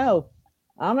 4-0.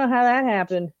 I don't know how that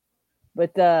happened,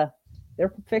 but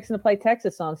they're fixing to play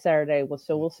Texas on Saturday.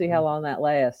 So we'll see how long that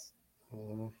lasts.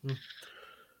 Mm-hmm.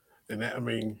 And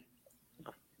that,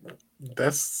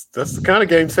 that's the kind of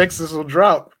game Texas will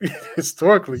drop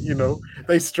historically.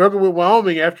 They struggled with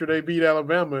Wyoming after they beat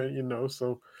Alabama.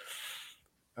 So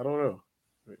I don't know,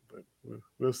 but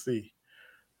we'll see.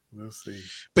 We'll see.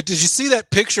 But did you see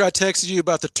that picture I texted you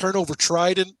about the turnover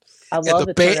trident? I love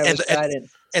the turnover trident.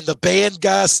 And the band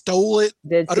guy stole it.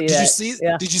 Did you see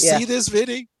see this,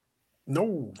 Vinny?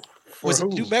 No. Was it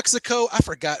New Mexico? I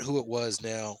forgot who it was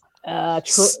now.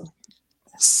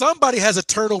 Somebody has a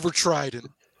turnover trident,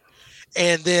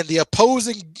 and then the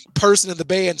opposing person in the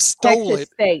band stole Texas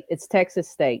State. It's Texas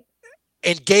State.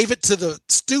 And gave it to the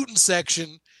student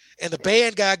section, and the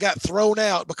band guy got thrown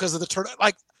out because of the turnover.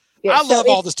 Like, I love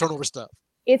all this turnover stuff.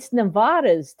 It's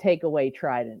Nevada's takeaway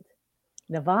trident.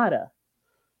 Nevada.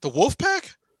 The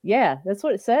Wolfpack? Yeah, that's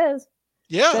what it says.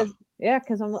 Yeah.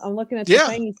 Because I'm looking at the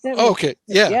thing you sent me. Okay.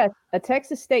 Yeah. Yeah. A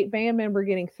Texas State band member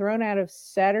getting thrown out of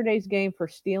Saturday's game for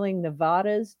stealing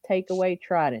Nevada's takeaway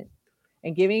trident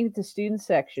and giving it to student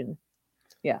section.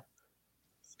 Yeah.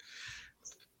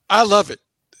 I love it.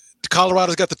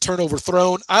 Colorado's got the turnover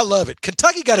throne. I love it.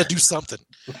 Kentucky got to do something.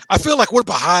 I feel like we're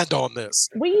behind on this.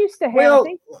 We used to have. Well, I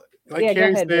think, like yeah,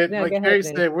 Carrie go ahead. said, No, like go ahead, Carrie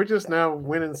Vinny. said, we're just now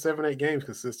winning 7-8 games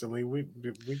consistently. We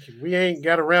ain't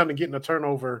got around to getting a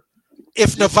turnover.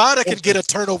 If Nevada can get a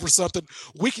turnover something,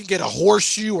 we can get a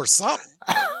horseshoe or something.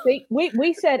 See,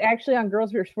 we said actually on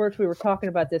Girls Here Sports we were talking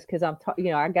about this because I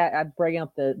bring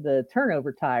up the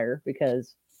turnover tire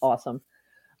because awesome.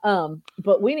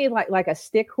 But we need like a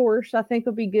stick horse. I think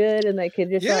would be good, and they could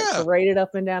just like parade it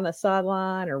up and down the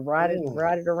sideline or ride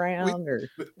it around.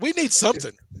 We need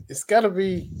something. It's got to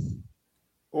be.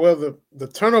 Well, the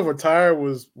turnover tire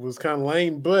was kind of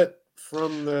lame, but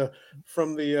from the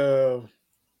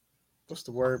what's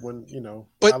the word when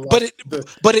But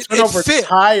it turnover fit.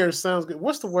 tire sounds good.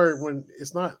 What's the word when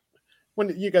it's not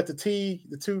when you got the T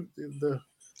it's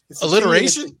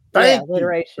alliteration?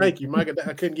 Alliteration. Thank you, Mike.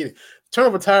 I couldn't get it.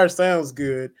 Turnover tire sounds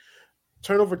good.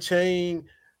 Turnover chain,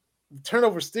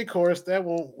 turnover stick horse, that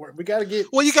won't work. We got to get.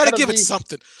 Well, you got to give it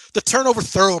something. The turnover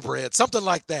thoroughbred, something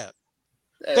like that.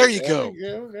 There you go.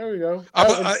 There we go.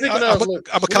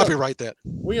 I'm a copyright that.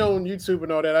 We on YouTube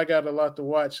and all that. I got a lot to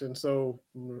watch, and so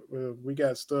we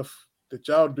got stuff that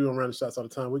y'all do around the shots all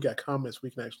the time. We got comments we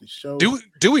can actually show.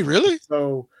 Do we really?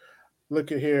 So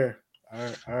look at here.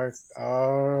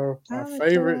 Our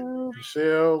favorite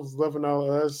Michelle's loving all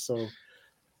of us. So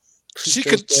she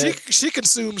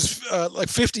consumes like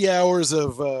 50 hours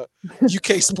of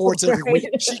UK sports every week.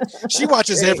 She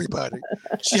watches everybody.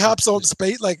 She hops on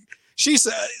space like.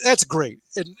 That's great.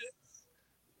 And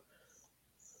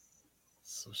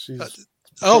so she's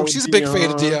she's a big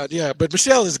fan of Dion, yeah. But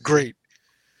Michelle is great.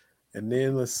 And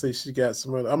then let's see, she got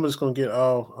some other. I'm just gonna get.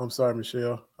 Oh, I'm sorry,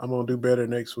 Michelle. I'm gonna do better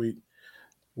next week.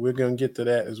 We're gonna get to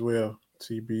that as well,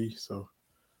 TB. So.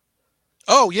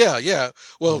 Oh yeah.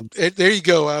 Well, there you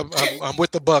go. I'm with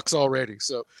the Bucks already.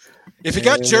 So if you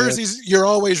got jerseys, you're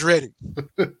always ready.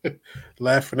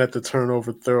 Laughing at the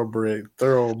turnover thoroughbred,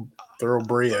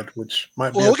 which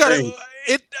might be. We'll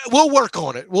work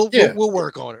on it. We'll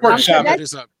work on it.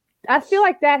 I feel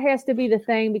like that has to be the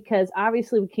thing because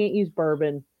obviously we can't use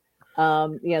bourbon.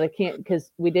 They can't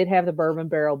because we did have the bourbon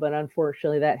barrel, but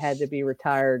unfortunately that had to be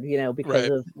retired.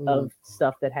 Because of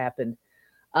stuff that happened.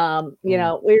 We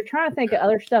were trying to think of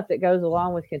other stuff that goes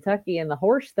along with Kentucky, and the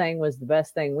horse thing was the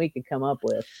best thing we could come up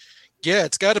with. Yeah,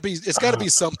 it's got to be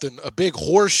something. A big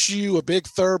horseshoe, a big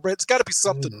thoroughbred. It's got to be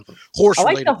something horse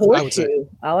related. I like the horseshoe.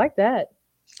 I like that.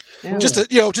 Yeah. Just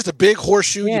a big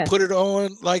horseshoe. Yeah. You put it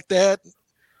on like that.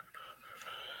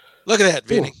 Look at that,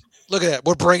 Vinny. Look at that.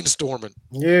 We're brainstorming.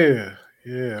 Yeah,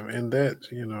 and that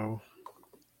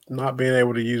not being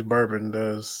able to use bourbon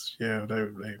does. Yeah,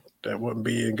 that wouldn't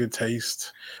be in good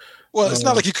taste. Well, it's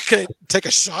not like you can't take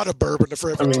a shot of bourbon to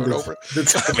forever turn over.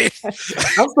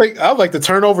 I like the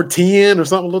turnover 10 or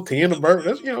something, a little 10 of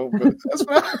bourbon. That's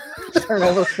fine.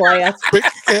 Turnover flask.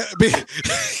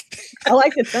 I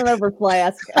like the turnover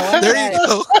flask. There you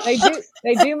go.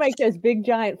 They do make those big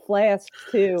giant flasks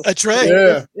too. That's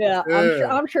right. Yeah.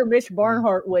 I'm sure Mitch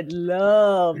Barnhart would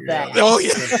love that. Oh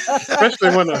yeah.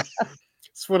 Especially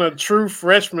when a true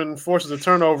freshman forces a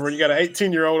turnover and you got an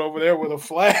 18-year-old over there with a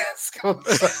flask on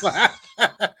the sideline.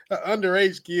 An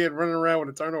underage kid running around with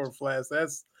a turnover flask.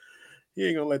 He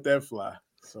ain't gonna let that fly.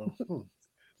 So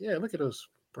look at us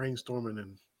brainstorming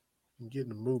and getting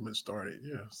the movement started.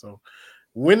 Yeah. So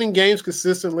winning games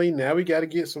consistently. Now we got to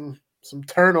get some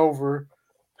turnover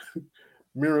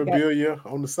memorabilia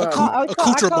on the side. I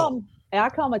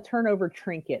call them a turnover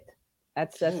trinket.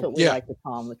 That's what we like to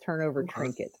call them, a turnover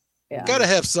trinket. Yeah. Got to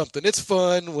have something. It's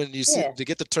fun when you see to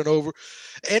get the turnover.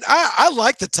 And I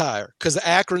like the tire because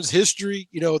Akron's history,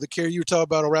 the Carrie you were talking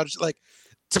about around, like,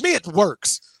 to me, it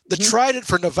works. The Trident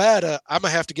for Nevada, I'm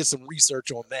going to have to get some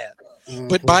research on that. Mm-hmm.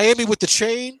 But Miami with the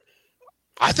chain,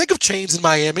 I think of chains in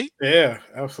Miami. Yeah,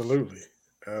 absolutely.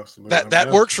 That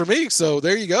works for me. So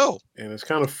there you go. And it's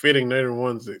kind of fitting they're the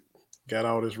ones that got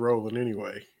all this rolling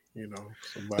anyway.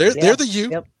 They're the U.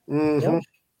 Yep. Mm-hmm. Yep.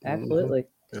 Absolutely.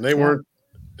 And they weren't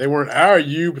our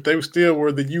U, but they still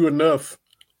were the U enough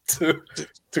to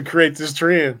create this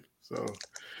trend. So,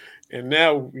 and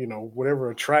now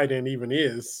whatever a trident even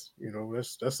is,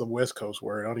 that's a West Coast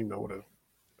word. I don't even know what a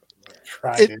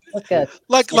trident.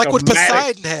 Like what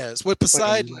Poseidon has. What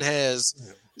Poseidon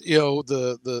has.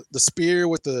 The spear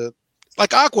with the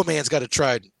Aquaman's got a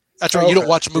trident. That's right. You don't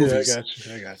watch movies.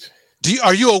 Yeah, I got you.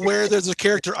 Are you aware there's a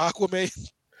character Aquaman?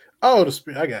 Oh, the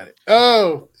spear. I got it.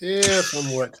 Oh, yeah,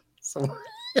 somewhat.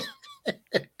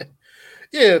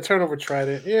 Yeah, turnover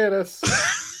trident. Yeah,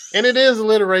 and it is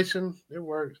alliteration. It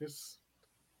works.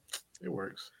 It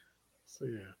works. So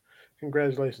yeah,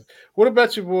 congratulations. What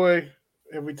about your boy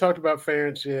have we talked about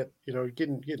Ferentz yet? You know,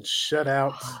 getting shut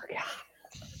out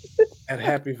at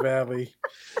Happy Valley.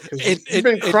 You've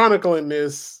been chronicling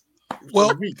this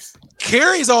for weeks.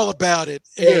 Carrie's all about it,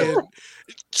 and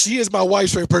she is my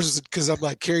wife's favorite person because I'm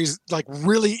like, Carrie's like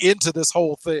really into this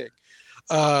whole thing.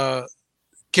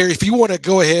 Carrie, if you want to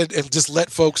go ahead and just let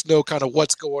folks know kind of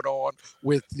what's going on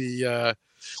with the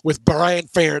with Brian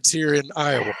Ferentz here in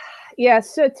Iowa. Yeah,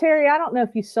 so Terry, I don't know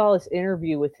if you saw this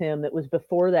interview with him that was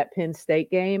before that Penn State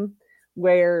game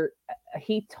where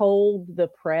he told the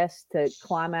press to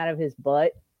climb out of his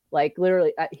butt. Like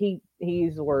literally, he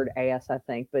used the word ass, I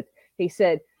think, but he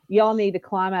said, y'all need to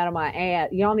climb out of my ass.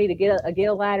 Y'all need to get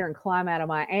a ladder and climb out of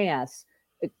my ass.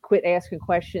 Quit asking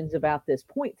questions about this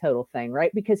point total thing,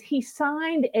 right? Because he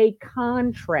signed a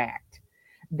contract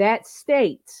that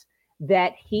states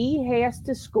that he has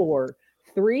to score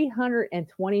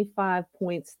 325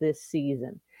 points this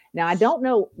season. Now, I don't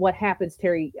know what happens,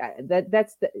 Terry.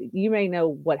 You may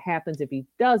know what happens if he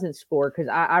doesn't score, because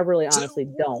I really honestly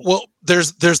don't. Well,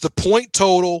 there's the point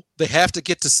total. They have to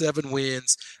get to 7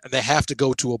 wins, and they have to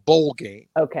go to a bowl game.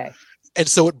 Okay. And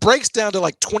so it breaks down to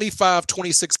like 25,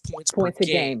 26 points per a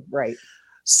game. Right.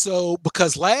 So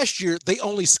because last year they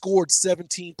only scored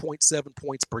 17.7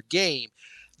 points per game,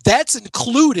 that's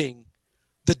including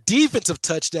the defensive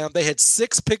touchdown. They had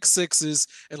 6 pick sixes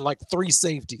and like 3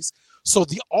 safeties. So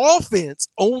the offense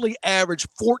only averaged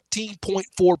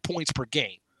 14.4 points per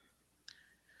game,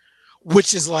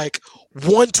 which is like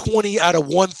 120 out of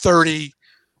 130.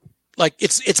 Like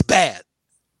it's bad.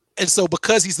 And so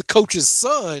because he's the coach's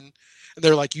son, and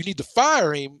they're like, you need to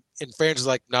fire him, and Ferentz is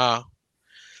like, nah.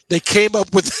 They came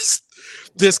up with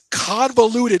this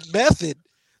convoluted method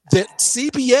that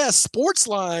CBS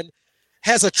Sportsline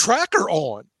has a tracker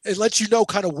on and lets you know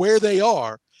kind of where they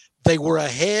are. They were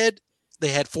ahead. They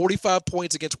had 45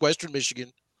 points against Western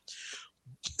Michigan,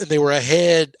 and they were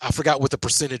ahead. I forgot what the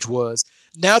percentage was.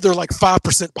 Now they're like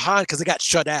 5% behind because they got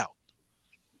shut out.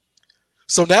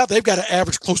 So now they've got to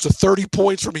average close to 30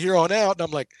 points from here on out. And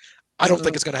I'm like, I don't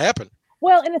think it's going to happen.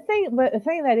 Well, and the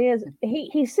thing that is,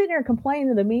 he's sitting there complaining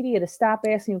to the media to stop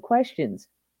asking questions.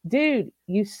 Dude,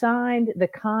 you signed the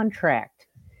contract.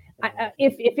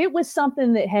 If it was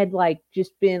something that had like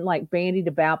just been like bandied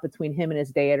about between him and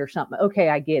his dad or something, okay,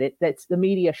 I get it. That's the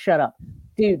media. Shut up,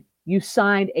 dude. You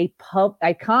signed a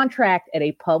contract at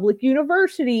a public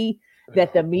university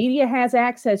that the media has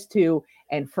access to,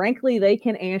 and frankly, they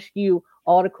can ask you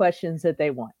all the questions that they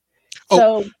want.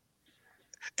 So.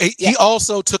 He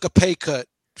also took a pay cut,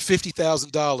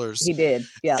 $50,000. He did,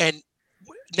 yeah. And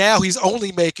now he's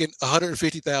only making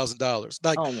 $150,000.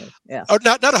 Like, yeah. Or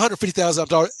not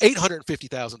 $150,000,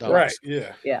 $850,000. Right,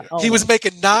 yeah. He was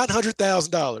making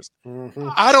 $900,000. Mm-hmm.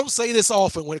 I don't say this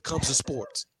often when it comes to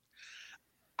sports.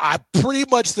 I pretty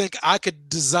much think I could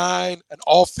design an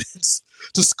offense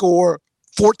to score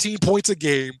 14 points a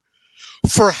game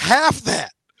for half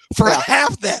that.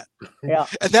 Half that. Yeah.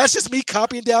 And that's just me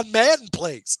copying down Madden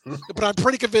plays. But I'm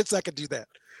pretty convinced I could do that.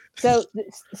 So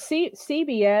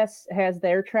CBS has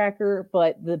their tracker,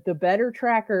 but the better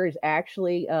tracker is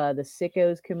actually the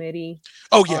Sickos Committee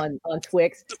on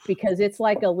Twix, because it's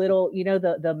like a little, you know,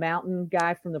 the mountain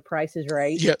guy from The Price is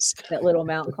Right. Yes. That little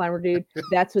mountain climber dude.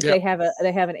 That's what they have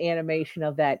an animation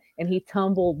of that. And he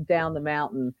tumbled down the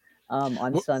mountain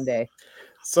on Sunday.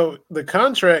 So the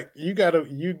contract,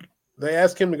 they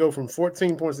asked him to go from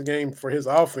 14 points a game for his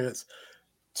offense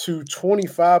to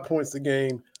 25 points a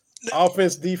game,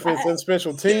 offense, defense, and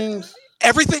special teams.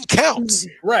 Everything counts.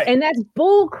 Right. And that's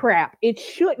bull crap. It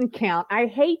shouldn't count. I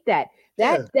hate that.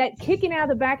 That kicking out of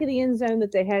the back of the end zone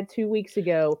that they had 2 weeks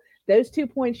ago, those 2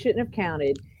 points shouldn't have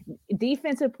counted.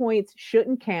 Defensive points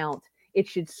shouldn't count. It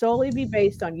should solely be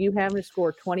based on you having to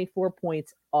score 24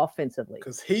 points offensively.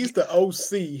 Because he's the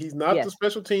OC. He's not the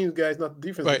special teams guy. He's not the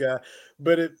defensive guy.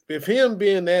 But if him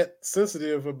being that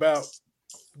sensitive about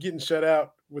getting shut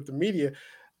out with the media,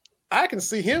 I can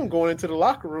see him going into the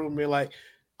locker room and like,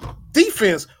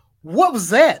 defense, what was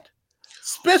that?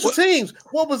 Special teams,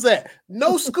 what was that?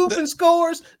 No scooping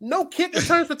scores, no kick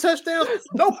returns for touchdowns,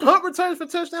 no punt returns for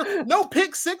touchdowns, no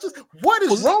pick sixes. What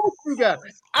is wrong with you guys?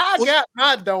 I got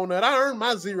my donut. I earned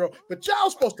my 0, but y'all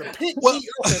supposed to pick me up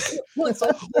and put points on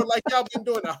the board like y'all been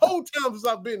doing the whole time since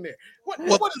I've been there. What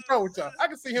is wrong with y'all? I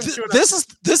can see him. This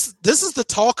is the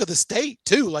talk of the state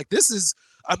too. Like this is,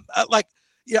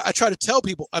 I try to tell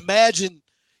people. Imagine,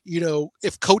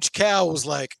 if Coach Cal was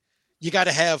like, you got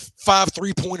to have 5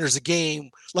 3-pointers a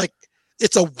game. Like,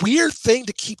 it's a weird thing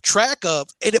to keep track of,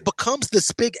 and it becomes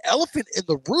this big elephant in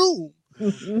the room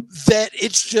that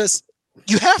it's just,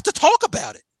 you have to talk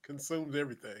about it. Consumes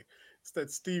everything. It's that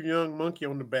Steve Young monkey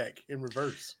on the back in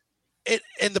reverse.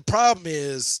 And the problem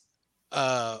is,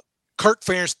 Kirk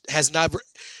Ferentz has never,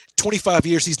 25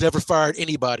 years, he's never fired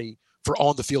anybody for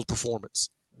on the field performance.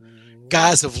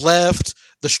 Guys have left.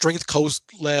 The strength coach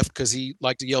left because he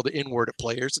liked to yell the N-word at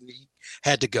players and he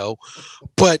had to go.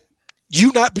 But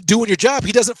you not doing your job,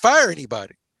 he doesn't fire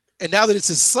anybody. And now that it's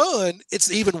his son,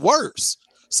 it's even worse.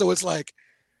 So it's like,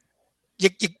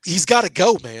 he's got to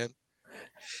go, man.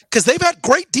 Because they've had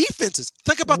great defenses.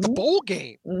 Think about the bowl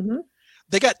game. Mm-hmm.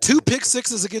 They got 2 pick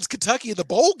sixes against Kentucky in the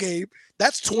bowl game.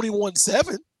 That's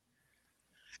 21-7.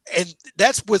 And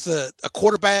that's with a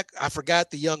quarterback. I forgot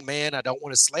the young man. I don't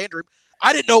want to slander him.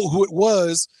 I didn't know who it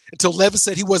was until Levis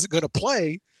said he wasn't going to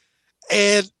play.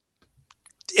 And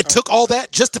it took all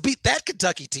that just to beat that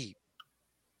Kentucky team.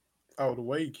 Oh, the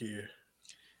Wade kid.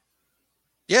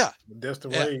 Yeah. That's the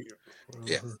yeah. Wade.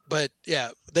 Yeah. But, yeah,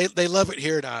 they love it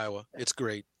here in Iowa. It's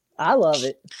great. I love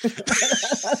it.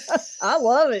 I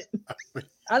love it.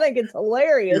 I think it's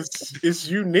hilarious. It's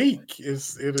unique.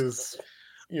 It is.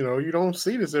 You don't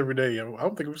see this every day. I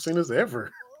don't think we've seen this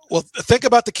ever. Well, think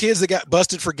about the kids that got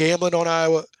busted for gambling on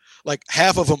Iowa. Like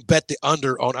half of them bet the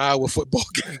under on Iowa football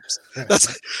games.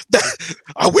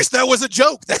 I wish that was a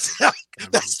joke. That's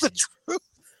the truth.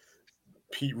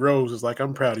 Pete Rose is like,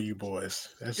 I'm proud of you boys.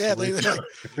 That's what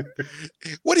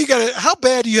do you got? How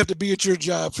bad do you have to be at your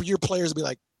job for your players to be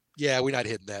like, yeah, we're not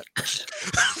hitting that.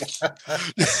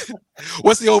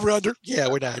 What's the over under? Yeah,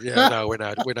 we're not. Yeah, no, we're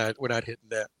not hitting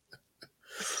that.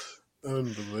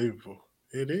 Unbelievable.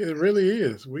 It really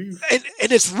is.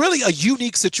 And it's really a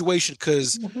unique situation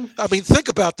because I mean, think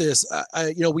about this.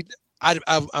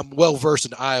 I'm well versed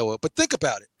in Iowa, but think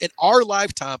about it. In our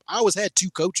lifetime, Iowa's had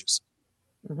 2 coaches.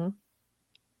 Mm-hmm.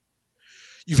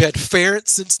 You've had Ferentz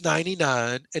since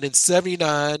 '99, and in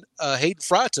 '79, Hayden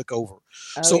Fry took over.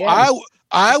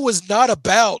 I was not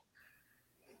about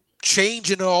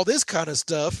changing all this kind of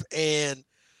stuff, and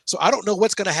so I don't know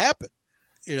what's going to happen.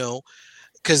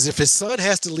 Because if his son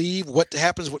has to leave, what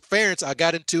happens with Ferentz? I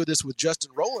got into this with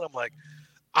Justin Rowland. I'm like,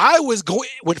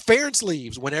 when Ferentz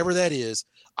leaves, whenever that is,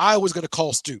 I was going to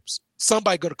call Stoops.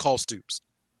 Somebody going to call Stoops.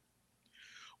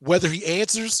 Whether he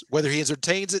answers, whether he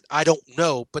entertains it, I don't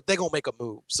know, but they're going to make a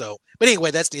move. So, but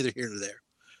anyway, that's neither here nor there.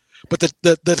 But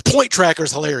the point tracker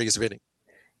is hilarious, Vinny.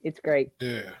 It's great.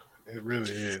 Yeah, it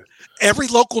really is. Every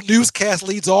local newscast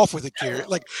leads off with it, Carrie.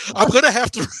 Like, I'm going to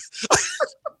have to.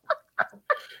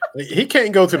 He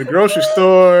can't go to the grocery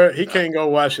store. He can't go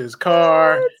wash his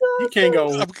car. He can't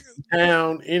go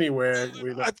down anywhere.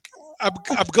 I'm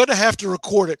going to have to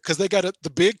record it because they got the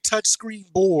big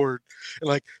touchscreen board. And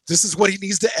like, this is what he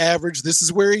needs to average. This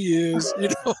is where he is,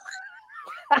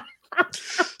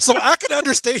 So I can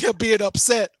understand him being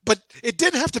upset, but it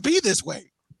didn't have to be this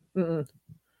way. Mm-mm.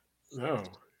 No.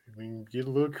 I mean, get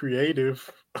a little creative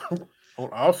on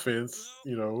offense,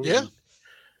 Yeah.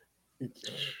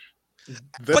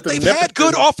 But they've had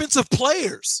good offensive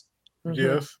players.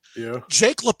 Yes, yeah.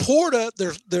 Jake Laporta,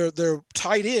 their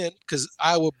tight end, because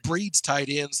Iowa breeds tight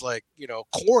ends like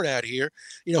corn out here.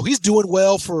 He's doing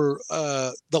well for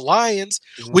the Lions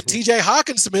with TJ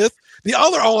Hawkinsmith, the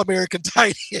other All-American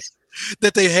tight end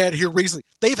that they had here recently.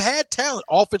 They've had talent,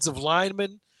 offensive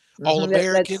linemen,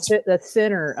 All-Americans. That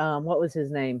center, what was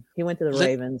his name? He went to the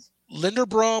Ravens.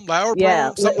 Linderbaum, Lauerbaum,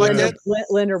 yeah, something like that.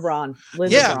 Linderbaum.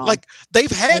 Yeah, like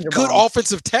they've had good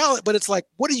offensive talent, but it's like,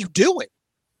 what are you doing?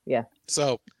 Yeah.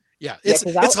 So,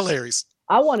 it's hilarious.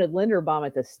 I wanted Linderbaum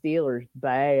at the Steelers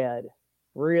bad,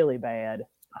 really bad.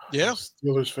 Yeah.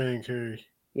 Steelers fan, Carrie.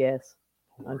 Yes,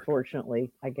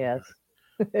 unfortunately, I guess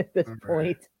at this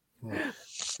point.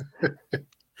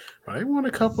 They won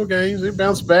a couple games. They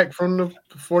bounced back from the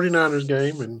 49ers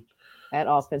game, and that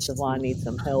offensive line needs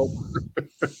some help.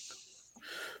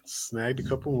 Snagged a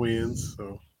couple wins,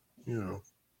 so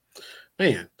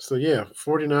man. So yeah,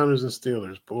 49ers and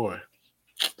Steelers, boy.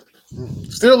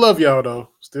 Still love y'all though.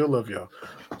 Still love y'all.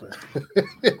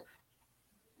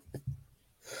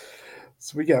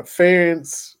 So we got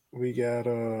Ferentz. We got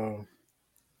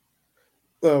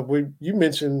you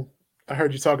mentioned. I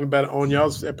heard you talking about it on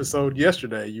y'all's episode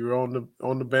yesterday. You were on the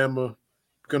Bama,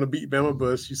 gonna beat Bama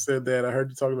bus. You said that. I heard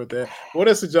you talking about that. What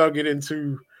else did y'all get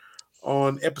into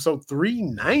on episode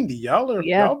 390?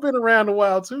 Y'all been around a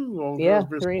while too. On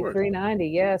 390.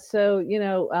 Yeah. So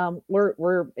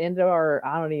we're into our.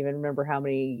 I don't even remember how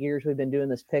many years we've been doing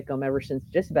this pick'em ever since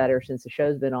the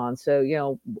show's been on.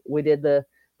 So we did the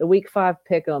week 5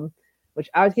 pick'em, which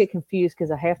I always get confused because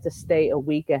I have to stay a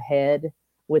week ahead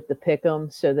with the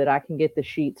pick'em so that I can get the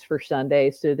sheets for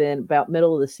Sunday. So then about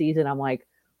middle of the season, I'm like,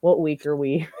 what week are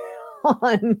we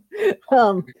on?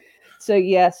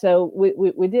 So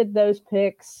we did those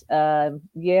picks. And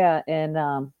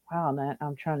Wow, Matt,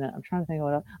 I'm trying to think of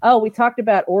what else. Oh, we talked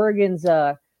about Oregon's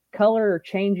color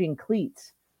changing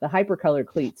cleats, the hypercolor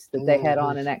cleats that they had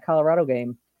on in that Colorado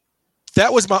game.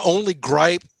 That was my only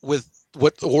gripe with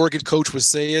what the Oregon coach was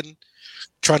saying,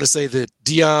 trying to say that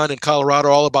Dion and Colorado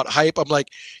are all about hype. I'm like,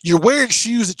 you're wearing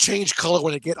shoes that change color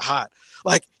when they get hot.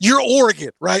 Like, you're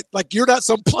Oregon, right? Like, you're not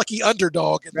some plucky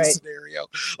underdog in this scenario.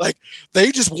 Like,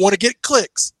 they just want to get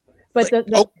clicks. But like,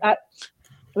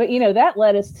 but that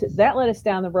led us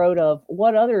down the road of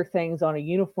what other things on a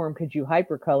uniform could you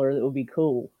hypercolor that would be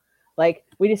cool. Like,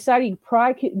 we decided you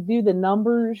probably couldn't do the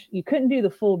numbers. You couldn't do the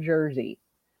full jersey.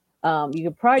 You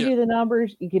could probably do the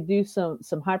numbers. You could do some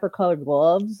hypercolored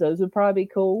gloves. Those would probably be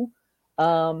cool.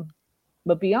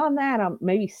 But beyond that,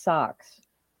 maybe socks.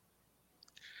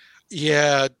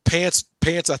 Yeah, pants.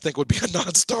 I think would be a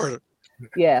non-starter.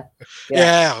 Yeah.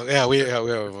 Mm-hmm.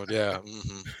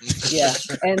 Yeah,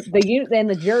 and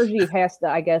the jersey has to,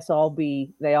 I guess,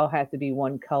 they all have to be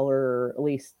one color or at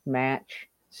least match.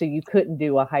 So you couldn't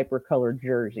do a hypercolored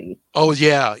jersey. Oh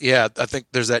yeah. I think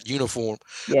there's that uniform.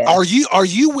 Yeah. Are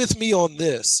you with me on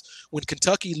this? When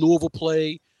Kentucky Louisville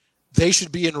play, they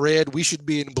should be in red. We should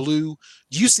be in blue.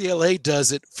 UCLA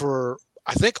does it for,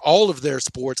 I think, all of their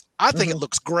sports. I think it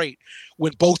looks great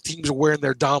when both teams are wearing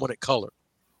their dominant color.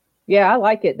 Yeah, I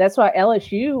like it. That's why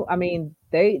LSU. I mean,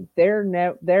 they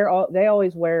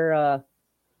always wear.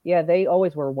 They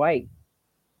always wear white.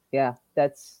 Yeah,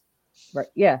 that's right.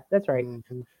 Yeah, that's right.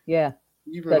 Mm-hmm. Yeah,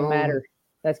 Even doesn't matter.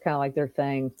 That's kind of like their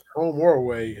thing. Home or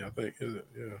away, I think. Is it?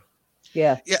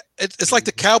 Yeah. Yeah, it's like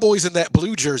the Cowboys in that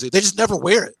blue jersey. They just never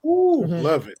wear it. Ooh,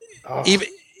 love it. Oh.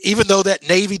 Even though that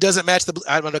navy doesn't match the.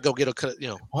 I'm gonna go get a.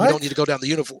 You don't need to go down the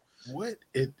uniform. What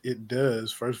it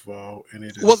does, first of all, and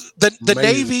it is the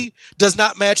navy does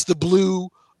not match the blue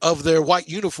of their white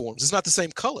uniforms. It's not the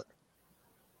same color.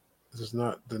 This is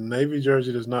not the navy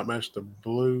jersey does not match the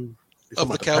blue of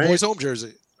the Cowboys home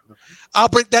jersey. I'll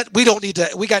bring that. We don't need to.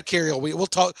 We got Carrie on. We'll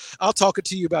talk. I'll talk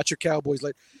to you about your Cowboys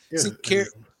later. Yeah, see, Carrie,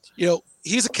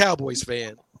 he's a Cowboys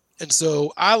fan. And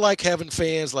so I like having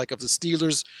fans like of the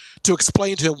Steelers to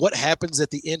explain to him what happens at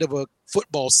the end of a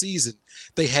football season.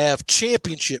 They have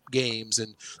championship games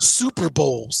and Super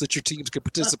Bowls that your teams can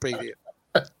participate in.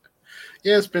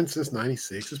 Yeah, it's been since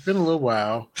 '96. It's been a little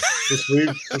while since we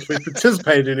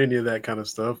participated in any of that kind of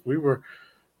stuff. We were,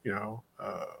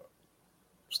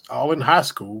 all in high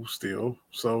school still.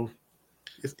 So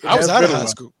I was out of high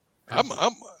school. I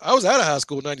was out of high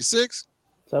school in '96.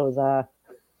 So was I.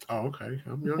 Oh, okay.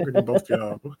 I'm younger than both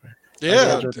y'all.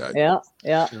 Okay.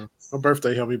 Yeah. My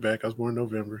birthday held me back. I was born in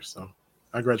November, so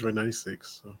I graduated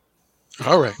 '96. So.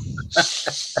 All right.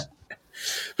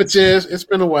 But yeah, it's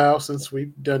been a while since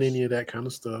we've done any of that kind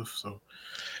of stuff. So,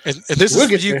 and this is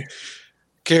for you, there.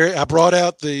 Carrie. I brought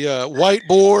out the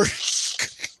whiteboard.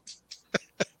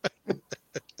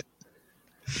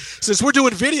 Since we're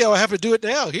doing video, I have to do it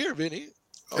now. Here, Vinny,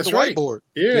 on That's the right. whiteboard.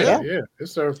 Yeah.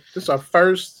 This is our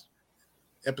first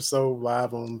episode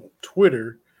live on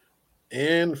Twitter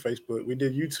and Facebook. We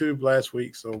did YouTube last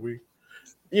week, so we,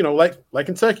 like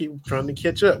Kentucky, trying to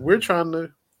catch up. We're trying to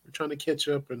catch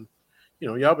up, and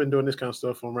y'all been doing this kind of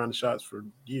stuff on Round the Shots for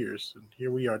years, and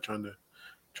here we are trying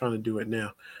to do it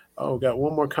now. Oh, got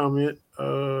one more comment.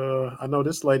 I know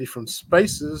this lady from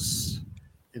Spaces,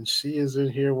 and she is in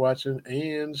here watching.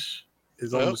 Ange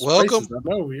is on the Spaces. Welcome. I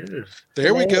know, yeah.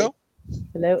 There we go.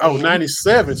 Hello. Oh,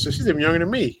 97. So she's even younger than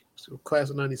me. So class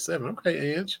of 97.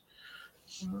 Okay, Ange.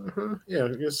 Yeah,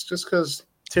 it's just because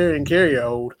Terry and Carrie are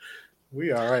old.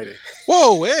 We all righty.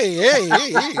 Whoa, hey.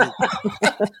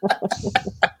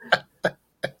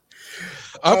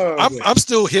 I'm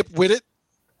still hip with it.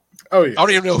 Oh yeah. I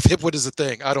don't even know if hip with is a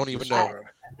thing. I don't even know.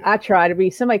 I try to be.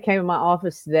 Somebody came in my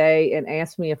office today and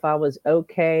asked me if I was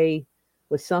okay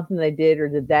with something they did, or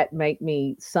did that make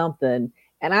me something?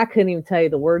 And I couldn't even tell you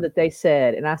the word that they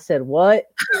said. And I said, what?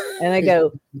 And they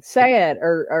go, sad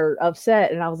or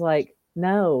upset. And I was like,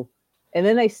 no. And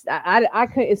then I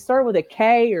couldn't, it started with a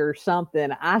K or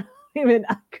something. I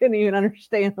couldn't even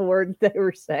understand the word that they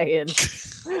were saying.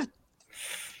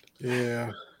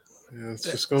 Yeah. It's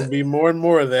just going to be more and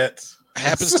more of that.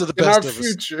 Happens to the best of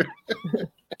future.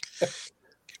 Us.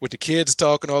 With the kids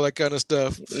talking, all that kind of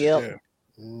stuff. Yep.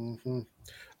 Yeah. Mm-hmm.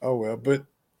 Oh, well, but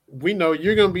we know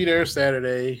you're going to be there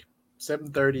Saturday,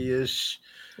 7:30-ish.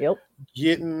 Yep.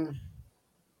 Getting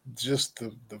just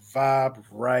the vibe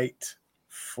right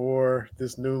for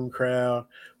this noon crowd,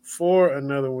 for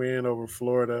another win over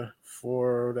Florida,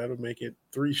 that'll make it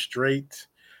 3 straight,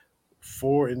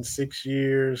 4 in 6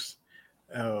 years.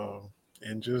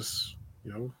 And just,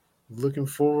 looking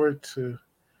forward to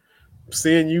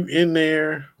seeing you in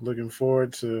there, looking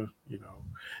forward to,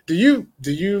 Do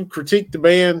you critique the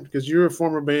band because you're a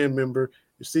former band member,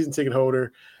 you're a season ticket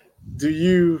holder? Do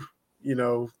you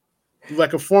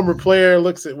like a former player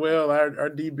looks at, well, our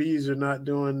DBs are not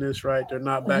doing this right, they're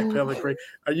not backpedaling great.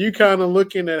 Are you kind of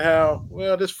looking at how,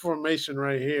 well, this formation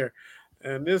right here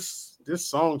and this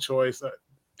song choice?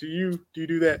 Do you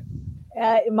do that?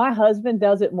 My husband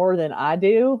does it more than I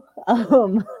do.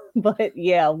 But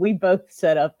yeah, we both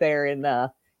sit up there and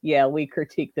we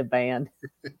critique the band.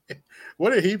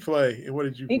 What did he play and what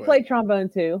did you play? He played trombone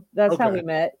too. That's how Okay. we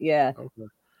met. Yeah. Okay.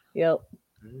 Yep.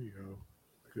 There you go.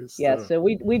 Good Yeah. stuff. So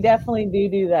we definitely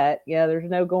do that. Yeah. There's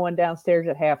no going downstairs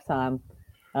at halftime.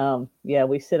 Yeah,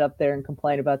 we sit up there and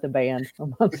complain about the band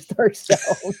amongst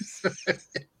ourselves.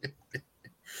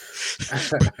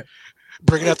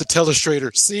 Bringing out the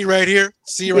telestrator. See right here.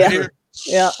 See right here.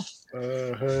 Yeah.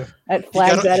 Uh-huh. That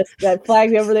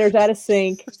flag over there is out of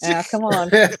sync. Come on.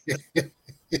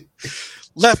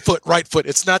 Left foot, right foot.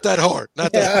 It's not that hard.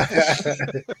 Not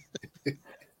that.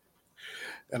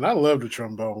 And I love the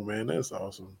trombone, man. That's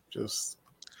awesome. Just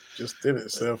in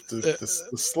itself, the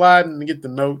sliding and get the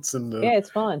notes and it's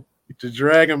fun to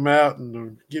drag them out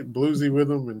and get bluesy with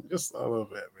them, and just I love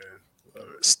that, man. Love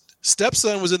it.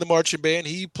 Stepson was in the marching band.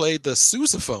 He played the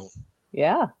sousaphone.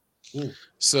 Yeah.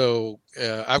 So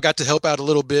I've got to help out a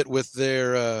little bit with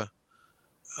their.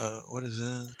 What is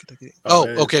that?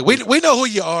 Okay. We know who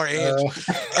you are, Ange.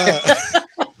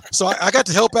 So I got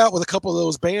to help out with a couple of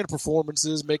those band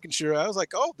performances, making sure I was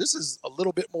like, oh, this is a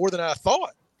little bit more than I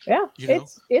thought. Yeah,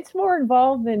 it's more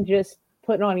involved than just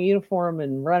putting on a uniform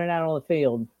and running out on the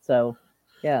field. So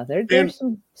yeah, there's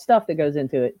some stuff that goes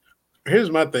into it.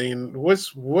 Here's my thing.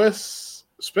 What's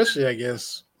especially, I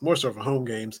guess, more so for home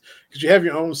games, because you have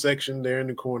your own section there in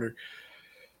the corner.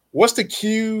 What's the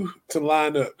cue to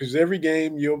line up? Because every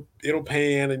game it'll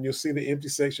pan and you'll see the empty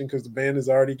section because the band has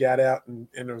already got out and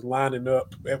they're lining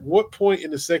up. At what point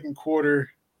in the second quarter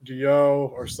do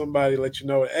y'all or somebody let you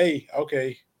know, hey,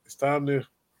 okay, it's time to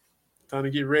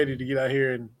get ready to get out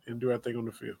here and do our thing on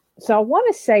the field? So I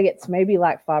want to say it's maybe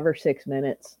like 5 or 6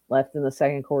 minutes left in the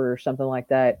second quarter or something like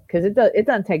that, because it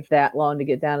doesn't take that long to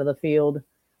get down to the field.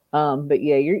 But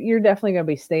yeah, you're definitely going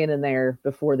to be standing there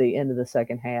before the end of the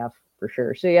second half for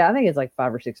sure. So yeah, I think it's like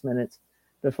 5 or 6 minutes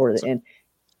before the end.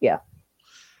 Yeah.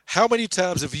 How many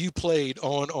times have you played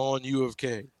on U of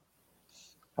K?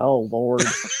 Oh Lord.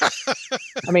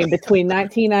 I mean, between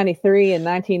 1993 and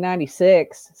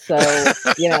 1996. So,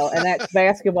 and that's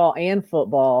basketball and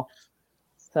football.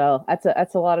 So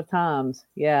that's a lot of times.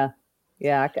 Yeah.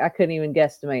 Yeah. I couldn't even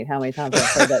guesstimate how many times I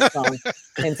played that song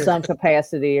in some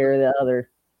capacity or the other.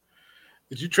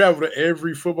 Did you travel to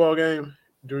every football game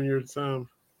during your time?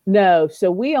 No.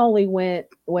 So we only went,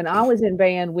 when I was in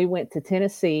band, we went to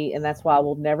Tennessee, and that's why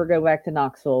we'll never go back to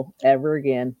Knoxville ever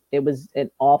again. It was an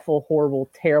awful,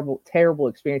 horrible, terrible, terrible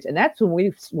experience. And that's when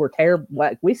we were terrible.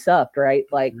 Like, we sucked, right?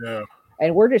 Like, yeah.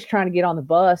 And we're just trying to get on the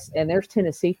bus, and there's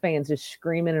Tennessee fans just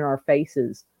screaming in our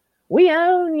faces, "We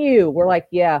own you." We're like,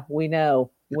 yeah, we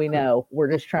know.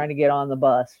 We're just trying to get on the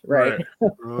bus, right?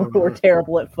 We're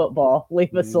terrible at football.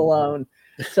 Leave us alone.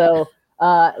 So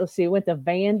let's see. We went to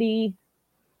Vandy.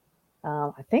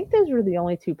 I think those were the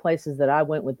only two places that I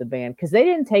went with the band, because they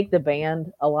didn't take the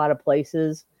band a lot of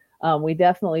places. We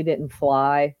definitely didn't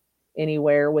fly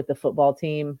anywhere with the football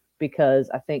team because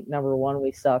I think, number one,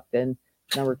 we sucked, and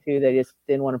number two, they just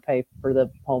didn't want to pay for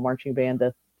the whole marching band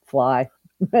to fly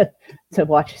to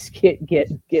watch us get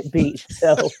beat.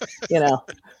 So,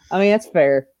 I mean, that's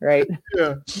fair, right?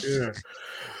 Yeah.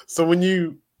 So when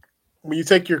you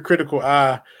take your critical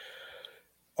eye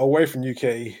away from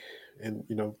UK and,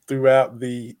 throughout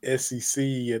the SEC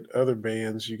and other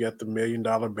bands, you got the $1 Million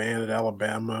Band at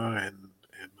Alabama and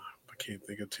I can't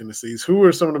think of Tennessee's. Who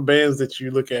are some of the bands that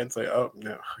you look at and say, oh,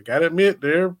 no, I got to admit,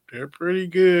 they're pretty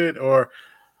good, or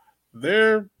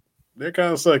they're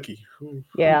kind of sucky?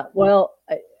 Yeah, well,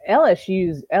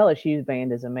 LSU's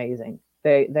band is amazing.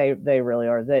 They really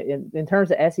are. In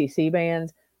terms of SEC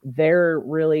bands, they're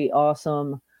really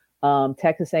awesome.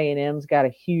 Texas A&M's got a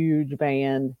huge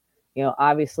band.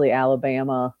 Obviously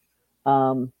Alabama.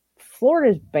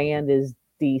 Florida's band is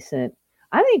decent.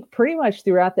 I think pretty much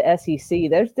throughout the SEC,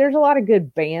 there's a lot of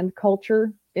good band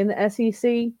culture in the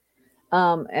SEC.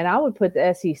 And I would put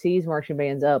the SEC's marching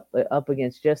bands up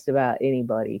against just about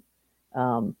anybody,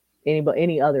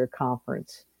 any other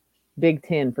conference. Big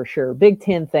Ten for sure. Big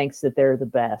Ten thinks that they're the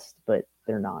best, but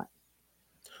they're not.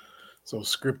 So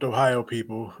Script Ohio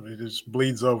people, it just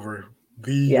bleeds over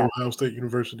The Ohio State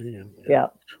University, and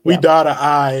we Yeah. dot an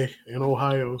I in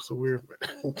Ohio, so we're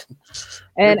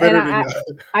and better and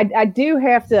than I do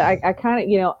have to. I kind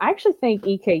of I actually think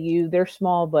EKU, they're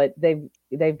small, but they've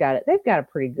got a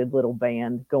pretty good little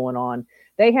band going on.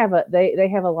 They have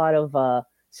a lot of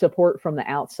support from the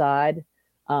outside,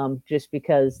 just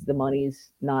because the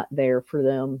money's not there for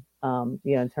them,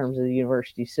 in terms of the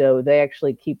university. So they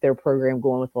actually keep their program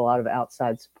going with a lot of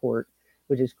outside support,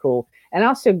 which is cool. And I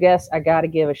also guess I got to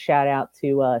give a shout out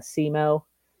to SEMO,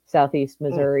 Southeast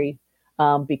Missouri,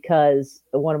 because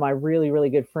one of my really, really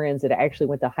good friends that I actually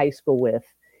went to high school with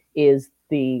is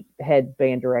the head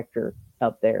band director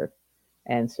up there.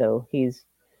 And so he's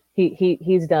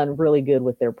done really good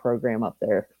with their program up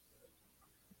there.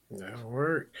 That'll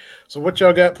work. So what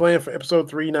y'all got planned for episode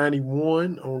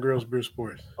 391 on Girls Beer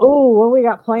Sports? Oh, what we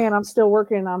got planned? I'm still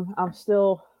working. I'm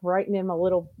still writing in my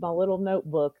little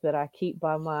notebook that I keep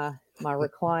by my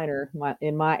recliner,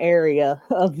 in my area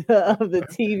of the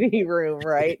TV room,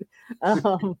 right?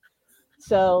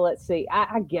 So let's see.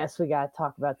 I guess we got to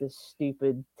talk about this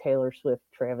stupid Taylor Swift,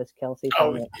 Travis Kelce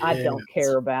thing. I don't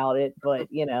care about it, but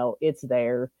it's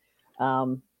there.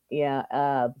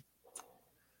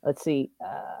 Let's see.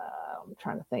 I'm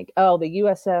trying to think. Oh, the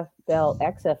USFL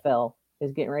XFL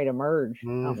is getting ready to merge. I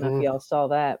don't know if y'all saw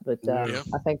that, but I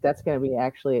think that's going to be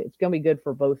it's going to be good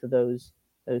for both of those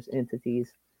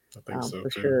entities. I think so for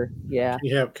too. Sure. Yeah.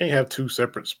 Can't have two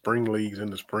separate spring leagues in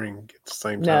the spring at the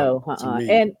same time. No.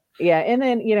 And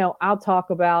then I'll talk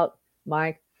about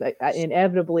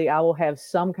inevitably I will have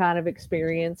some kind of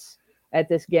experience at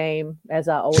this game, as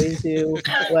I always do,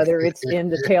 whether it's in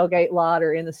the tailgate lot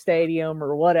or in the stadium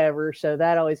or whatever. So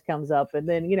that always comes up, and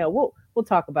then we'll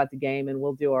talk about the game, and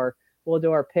we'll do our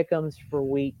pick'ems for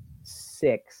week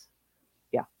 6.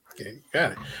 Yeah. Okay,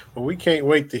 got it. Well, we can't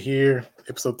wait to hear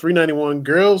episode 391,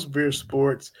 Girls Beer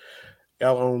Sports.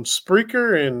 Y'all on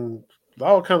Spreaker and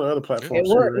all kind of other platforms.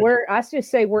 I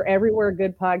just say we're everywhere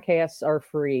good podcasts are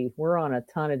free. We're on a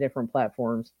ton of different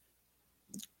platforms.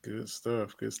 Good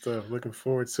stuff. Looking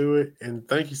forward to it. And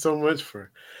thank you so much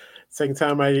for taking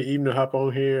time out of your evening to hop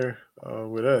on here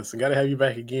with us. And got to have you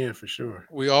back again for sure.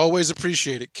 We always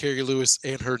appreciate it, Carrie Lewis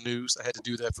and her news. I had to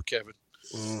do that for Kevin.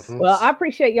 Mm-hmm. Well, I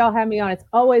appreciate y'all having me on. It's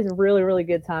always a really, really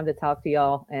good time to talk to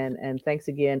y'all. And thanks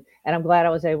again. And I'm glad I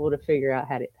was able to figure out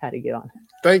how to get on.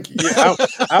 Thank you. Yeah,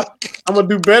 I'm going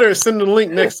to do better at sending the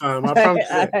link next time. I promise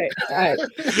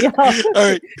you. All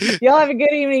right. Y'all have a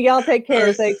good evening. Y'all take care. All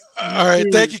right. Thanks. All right.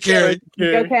 Thank you, Carrie.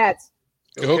 Go Cats.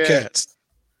 Go Cats.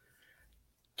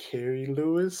 Carrie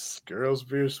Lewis, Girls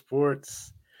Beer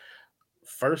Sports.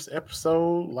 First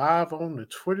episode live on the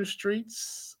Twitter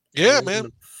streets. Yeah,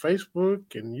 man.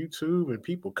 Facebook and YouTube, and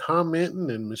people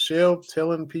commenting, and Michelle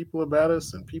telling people about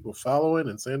us, and people following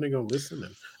and saying they're going to listen,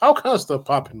 and all kinds of stuff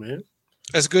popping, man.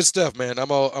 That's good stuff, man. I'm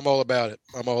all about it.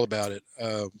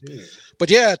 But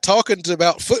yeah, talking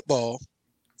about football.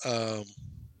 I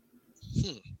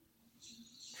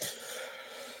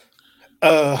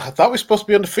thought we were supposed to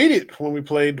be undefeated when we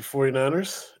played the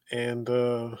 49ers, and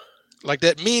like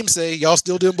that meme say, y'all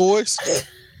still them boys?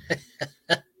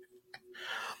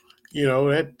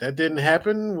 that didn't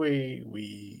happen.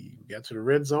 We got to the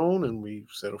red zone and we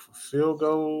settled for field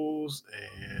goals,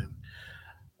 and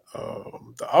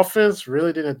the offense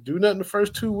really didn't do nothing the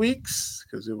first 2 weeks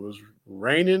because it was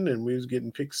raining and we was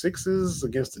getting pick sixes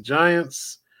against the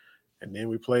Giants. And then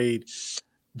we played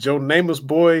Joe Namath's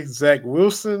boy, Zach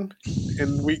Wilson,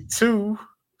 in week 2.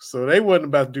 So they wasn't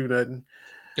about to do nothing.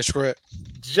 That's correct.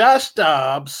 Josh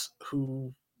Dobbs,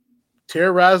 who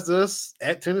terrorized us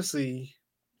at Tennessee,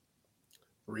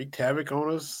 wreaked havoc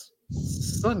on us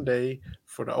Sunday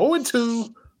for the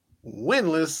 0-2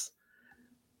 winless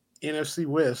NFC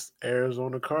West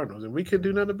Arizona Cardinals, and we couldn't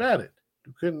do nothing about it.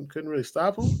 We couldn't really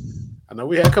stop them. I know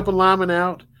we had a couple linemen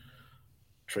out,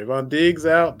 Trayvon Diggs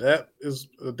out. That is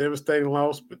a devastating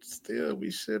loss, but still,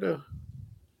 we should have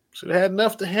had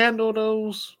enough to handle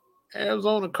those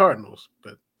Arizona Cardinals,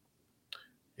 but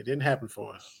it didn't happen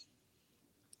for us.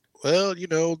 Well,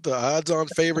 the odds-on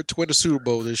favorite to win the Super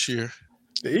Bowl this year.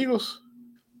 The Eagles?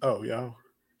 Oh, y'all.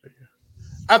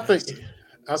 I think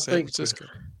San Francisco.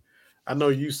 I know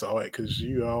you saw it because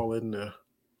you all in the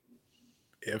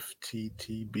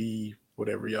FTTB,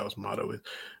 whatever y'all's motto is.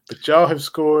 But y'all have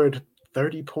scored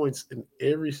 30 points in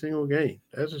every single game.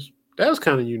 That was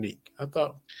kind of unique. I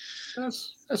thought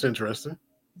that's interesting.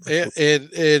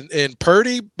 And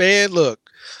Purdy, man, look,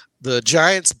 the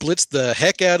Giants blitzed the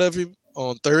heck out of him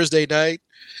on Thursday night,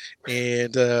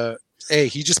 and hey,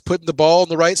 he just putting the ball in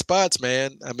the right spots,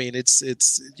 man. I mean, it's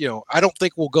I don't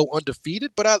think we'll go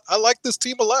undefeated, but I like this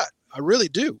team a lot. I really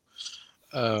do.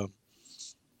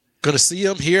 Gonna see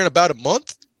him here in about a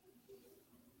month.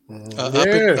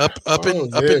 Yeah. Up in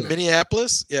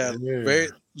Minneapolis. Yeah, Yeah. very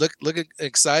looking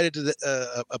excited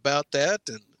about that.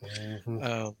 And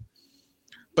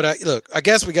but I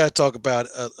guess we got to talk about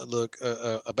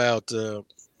about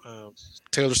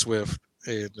Taylor Swift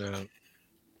and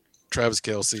Travis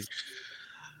Kelce.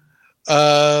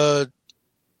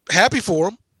 Happy for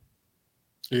him,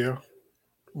 Yeah.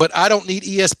 but I don't need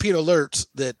ESPN alerts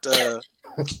that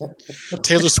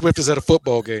Taylor Swift is at a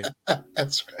football game.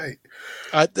 That's right.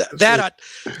 That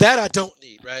I don't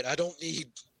need. Right, I don't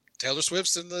need Taylor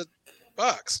Swift's in the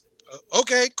box.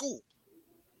 Okay, cool.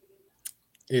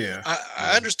 Yeah.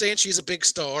 I understand she's a big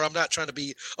star. I'm not trying to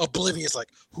be oblivious, like,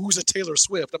 who's a Taylor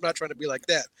Swift? I'm not trying to be like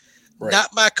that. Right.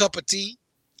 Not my cup of tea.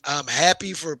 I'm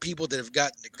happy for people that have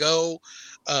gotten to go.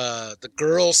 The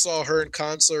girls saw her in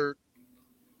concert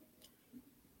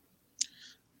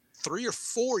 3 or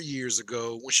 4 years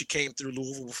ago when she came through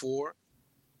Louisville before.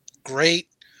 Great.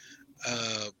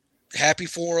 Happy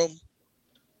for them.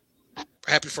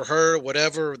 Happy for her,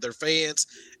 whatever. Their fans.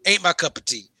 Ain't my cup of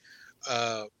tea.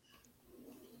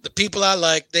 The people I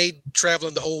like, they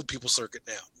traveling the old people circuit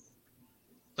now.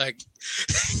 Like,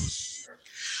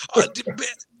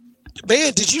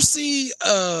 man, did you see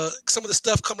some of the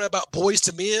stuff coming out about Boys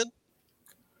to Men?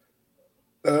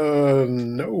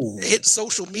 No. Hit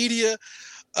social media.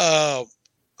 I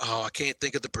can't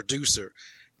think of the producer.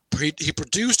 He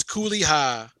produced Cooley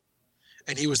High,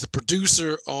 and he was the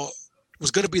producer was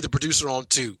going to be the producer on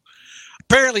 2.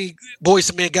 Apparently, Boys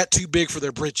to Men got too big for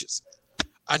their britches.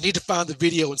 I need to find the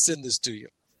video and send this to you.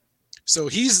 So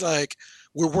he's like,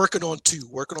 we're working on 2,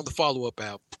 working on the follow-up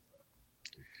album.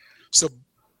 So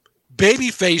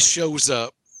Babyface shows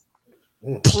up,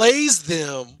 plays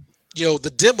them,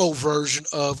 the demo version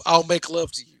of I'll Make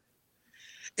Love to You.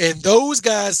 And those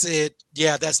guys said,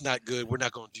 yeah, that's not good. We're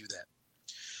not going to do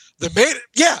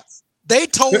that. They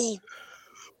told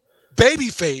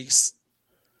Babyface,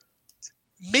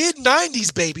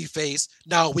 mid-90s Babyface,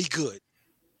 no, we good.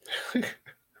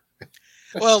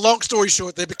 Well, long story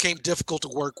short, they became difficult to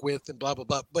work with and blah, blah,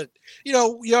 blah. But, you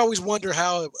always wonder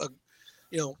how,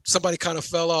 somebody kind of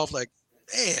fell off like,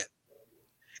 man.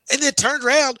 And then turned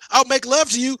around, I'll Make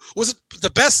Love to You was the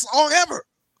best song ever.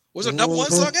 Was it number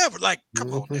 1 song ever? Like,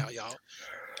 come on now, y'all.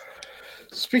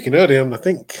 Speaking of them, I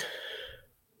think,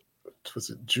 was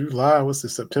it July? What's it,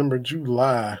 September,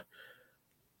 July?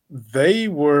 They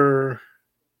were,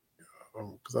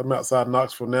 because I'm outside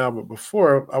Knoxville now, but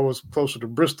before I was closer to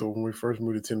Bristol when we first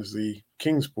moved to Tennessee,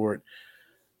 Kingsport.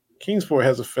 Kingsport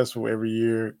has a festival every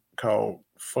year called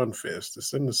Fun Fest.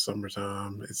 It's in the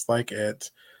summertime. It's like at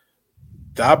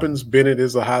Dobbins Bennett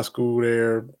is a high school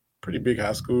there, pretty big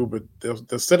high school, but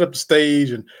they'll set up the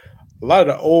stage, and a lot of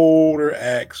the older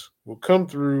acts will come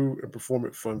through and perform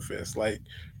at Fun Fest. Like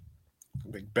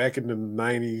back in the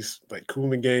 90s, like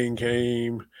Kool and Gang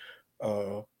came,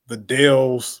 the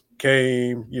Dells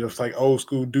came, it's like old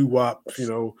school doo-wop,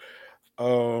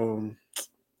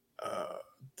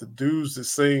 the dudes that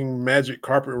sing Magic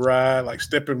Carpet Ride, like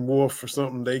Steppenwolf or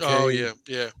something, they came. Oh, yeah.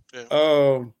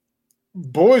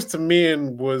 Boys to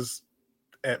Men was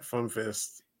at Fun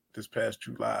Fest this past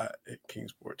July at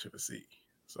Kingsport, Tennessee.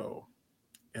 So,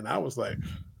 and I was like,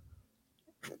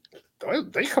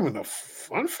 they coming to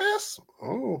Fun Fest?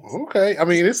 Oh, okay. I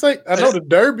mean, it's like, I know the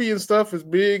Derby and stuff is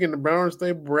big and the Brown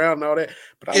Stable Brown and all that,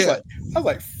 but I was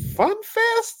like, Fun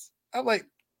Fest? I'm like,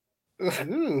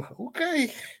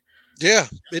 okay. Yeah,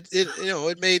 it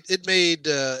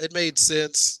made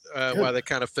sense why they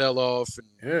kind of fell off, and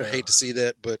I hate to see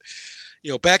that, but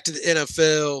back to the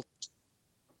NFL.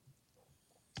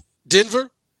 Denver,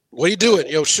 what are you doing?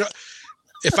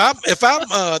 If I'm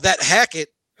that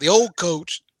Hackett, the old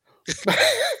coach.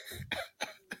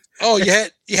 Oh, you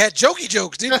had jokey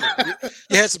jokes, didn't you?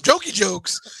 You had some jokey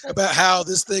jokes about how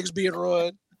this thing's being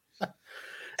run.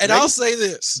 And I'll say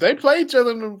this: they play each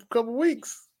other in a couple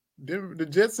weeks. The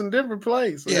Jets and Denver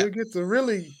play, so he'll get to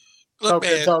really talk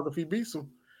if he beats them.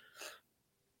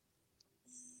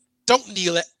 Don't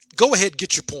kneel it. Go ahead and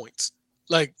get your points.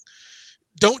 Like,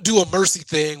 don't do a mercy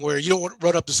thing where you don't want to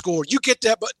run up the score. You get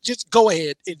that, but just go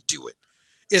ahead and do it.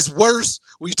 It's worse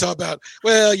when you talk about,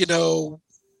 well,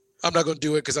 I'm not going to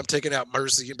do it because I'm taking out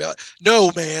mercy.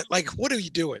 No, man. Like, what are you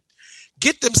doing?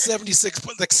 Get them 76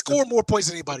 points. Like, score more points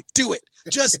than anybody. Do it.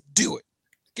 Just do it.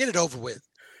 Get it over with.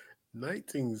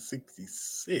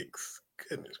 1966.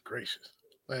 Goodness gracious.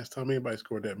 Last time anybody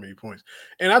scored that many points.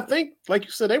 And I think, like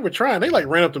you said, they were trying. They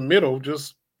ran up the middle,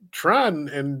 just trying,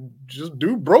 and just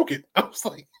dude broke it. I was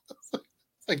like,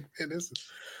 man, this is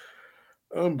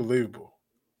unbelievable.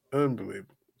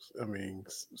 Unbelievable. I mean,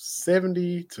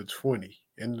 70-20.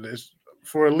 And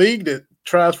for a league that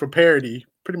tries for parity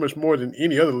pretty much more than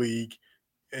any other league,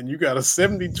 and you got a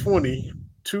 70-20,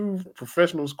 two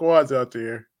professional squads out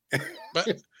there.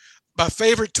 But my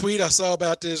favorite tweet I saw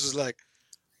about this is like,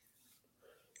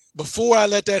 before I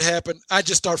let that happen, I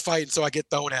just start fighting so I get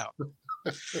thrown out.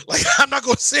 Like, I'm not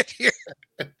going to sit here.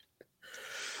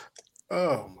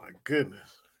 Oh, my goodness.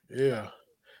 Yeah.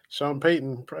 Sean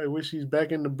Payton probably wish he's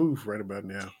back in the booth right about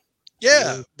now.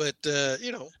 Yeah, but,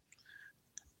 you know,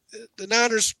 the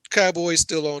Niners Cowboys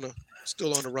still on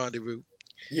a rendezvous.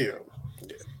 Yeah.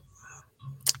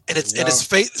 And it's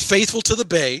faithful to the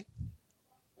Bay.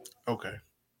 Okay.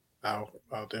 I'll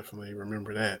definitely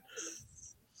remember that.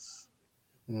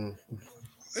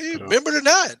 Hey, remember it or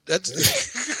not? That's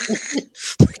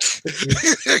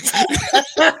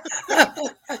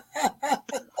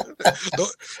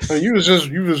you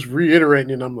was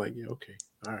reiterating, and I'm like, yeah, okay,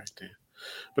 all right then.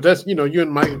 But that's you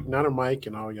and Mike, not a Mike,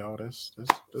 and all y'all. That's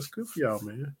good for y'all,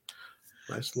 man.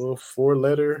 Nice little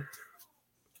 4-letter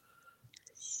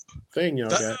thing y'all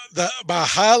got. My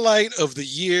highlight of the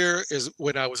year is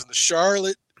when I was in the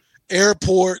Charlotte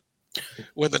airport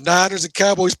when the Niners and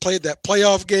Cowboys played that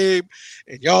playoff game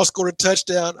and y'all scored a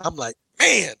touchdown. I'm like,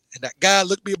 man. And that guy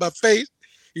looked me in my face.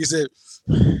 He said,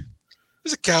 "It's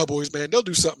the Cowboys, man. They'll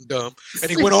do something dumb." And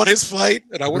he went on his flight,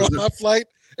 and I went on my flight.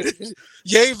 And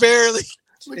yay, verily,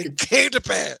 it came to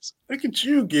pass. Look at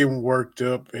you getting worked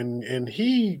up, and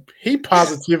he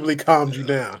positively calmed you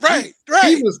down. Right.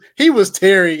 He was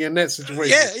Terry in that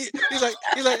situation. Yeah, he's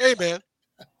like, hey, man,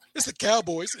 it's the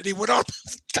Cowboys. And he went on.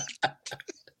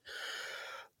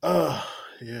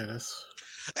 Yeah, that's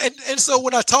and so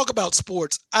when I talk about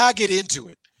sports, I get into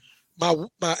it. My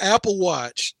Apple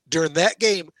Watch during that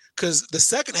game, because the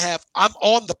second half I'm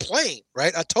on the plane,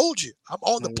 right? I told you I'm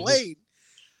on the plane.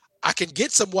 I can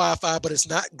get some Wi-Fi, but it's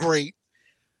not great.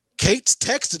 Kate's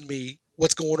texting me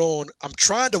what's going on. I'm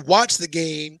trying to watch the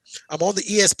game. I'm on the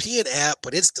ESPN app,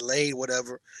 but it's delayed,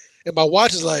 whatever. And my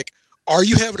watch is like, "Are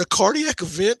you having a cardiac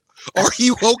event? Are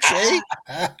you okay?"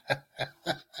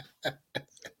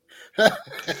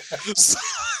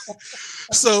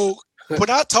 So when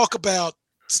I talk about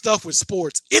stuff with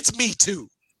sports, it's me too.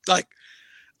 Like,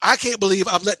 I can't believe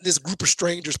I'm letting this group of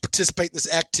strangers participate in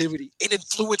this activity and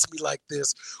influence me like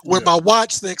this, where my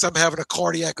watch thinks I'm having a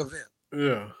cardiac event.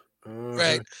 Yeah.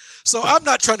 Right. So I'm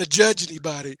not trying to judge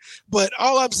anybody, but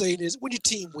all I'm saying is when your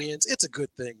team wins, it's a good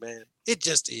thing, man. It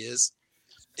just is.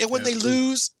 And when they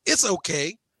lose, it's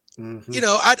okay. Mm-hmm. You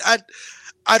know,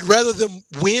 I'd rather them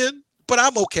win, but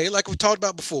I'm okay. Like we talked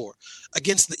about before,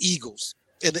 against the Eagles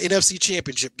in the NFC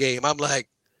Championship game, I'm like,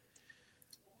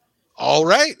 all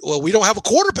right, well, we don't have a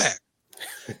quarterback.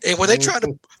 And when they try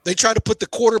to put the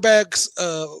quarterback's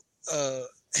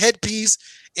headpiece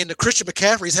into Christian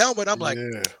McCaffrey's helmet, I'm like,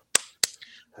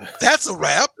 that's a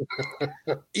wrap.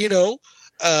 You know,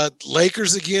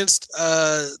 Lakers against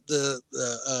the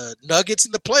Nuggets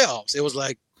in the playoffs. It was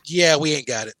like, yeah, we ain't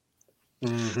got it.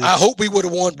 Mm-hmm. I hope we would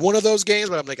have won one of those games,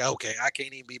 but I'm like, okay, I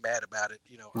can't even be mad about it.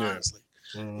 You know, honestly,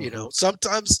 you know,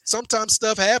 sometimes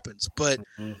stuff happens, but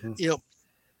you know,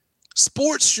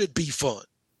 sports should be fun.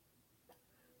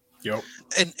 Yep.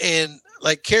 And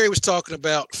like Carrie was talking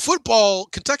about, football,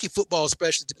 Kentucky football,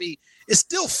 especially to me, is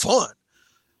still fun.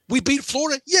 We beat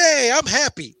Florida. Yay, I'm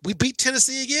happy. We beat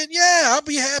Tennessee again. Yeah, I'll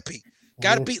be happy.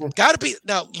 Gotta beat.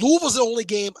 Now, Louisville's the only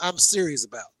game I'm serious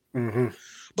about. Mm-hmm.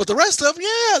 But the rest of them,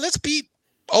 yeah, let's beat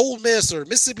Ole Miss or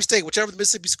Mississippi State, whichever the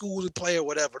Mississippi school would play or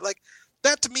whatever. Like,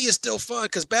 that to me is still fun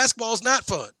because basketball is not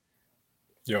fun.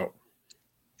 Yo.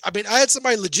 I mean, I had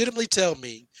somebody legitimately tell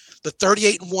me the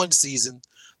 38-1 season,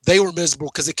 they were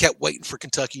miserable because they kept waiting for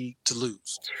Kentucky to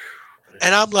lose.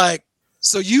 And I'm like,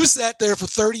 so you sat there for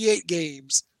 38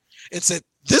 games and said,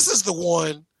 this is the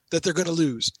one that they're going to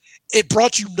lose. It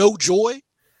brought you no joy?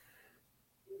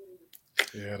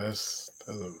 Yeah, that's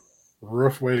a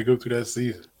rough way to go through that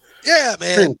season. Yeah,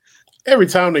 man. I mean, every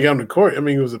time they got on the court, I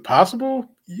mean, was it possible?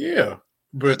 Yeah.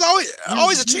 But there's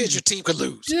always a chance your team could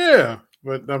lose. Yeah.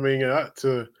 But, I mean,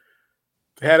 to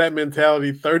have that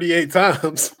mentality 38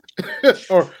 times,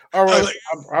 or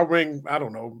I ring, I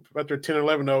don't know, after 10 or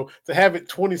 11, though, to have it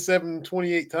 27,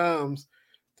 28 times,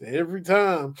 to every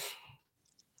time.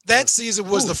 That season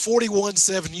was the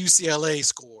 41-7 UCLA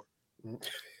score.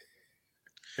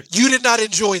 You did not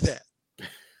enjoy that.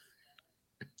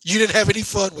 You didn't have any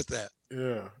fun with that.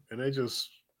 Yeah, and they just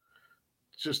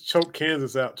choked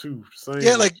Kansas out too.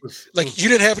 Yeah, like you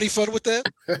didn't have any fun with that.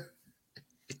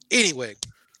 Anyway,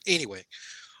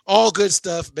 all good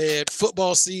stuff, man.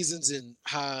 Football season's in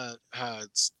high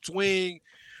swing.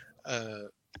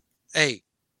 Hey,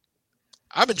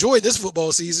 I'm enjoying this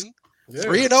football season.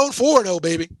 3-0 and 4-0,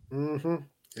 baby. Mm-hmm.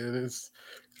 And it's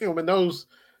man, those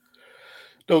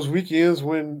weekends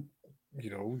when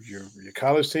your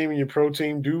college team and your pro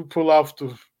team do pull off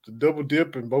the double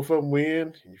dip and both of them win,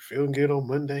 and you're feeling good on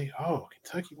Monday. Oh,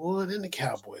 Kentucky won and the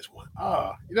Cowboys won.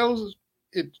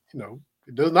 It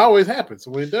doesn't always happen.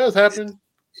 So when it does happen,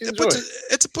 enjoy it.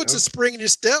 It puts a spring in your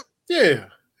step. Yeah.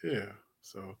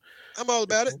 So I'm all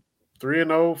about it. 3-0,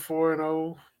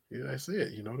 4-0. Yeah, that's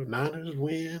it. The Niners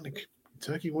win, the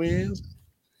Kentucky wins.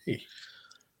 Hey.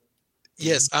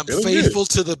 Yes, I'm Feeling faithful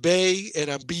to the Bay and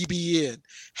I'm BBN.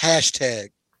 #.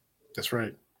 That's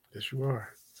right. Yes, you are.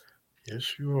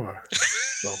 Yes, you are.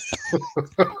 So,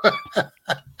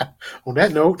 on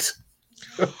that note,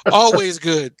 always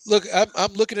good. Look,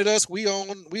 I'm looking at us. We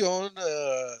on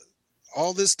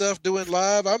all this stuff doing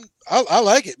live. I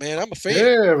like it, man. I'm a fan.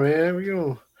 Yeah, man. We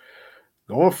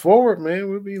going forward, man.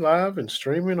 We'll be live and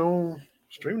streaming on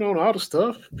all the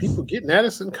stuff. People getting at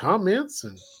us in comments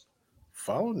and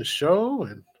following the show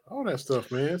and all that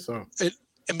stuff, man. So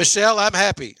and Michelle, I'm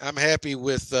happy. I'm happy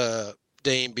with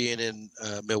Dame being in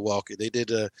Milwaukee. They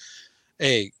did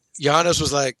hey, Giannis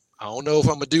was like, I don't know if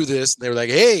I'm gonna do this. And they were like,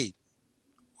 hey,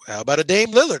 how about a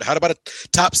Dame Lillard? How about a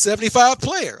top 75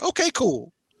 player? Okay,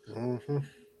 cool. Mm-hmm.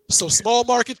 So small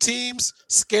market teams,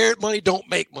 scared money don't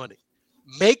make money.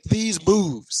 Make these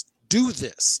moves. Do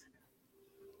this.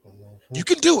 Mm-hmm. You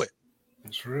can do it.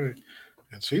 That's right.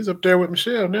 And she's up there with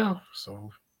Michelle now.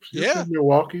 So she's in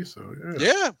Milwaukee. So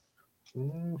yeah.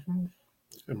 Mm-hmm.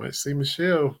 I might see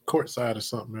Michelle courtside or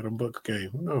something at a Bucks game.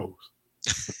 Who knows?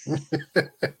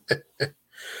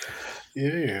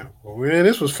 Yeah. Well, man,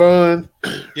 this was fun.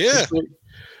 Yeah.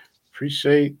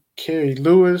 Appreciate Carrie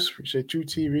Lewis. Appreciate you,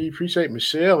 TV. Appreciate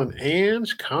Michelle and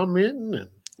Ange commenting. And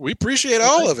we appreciate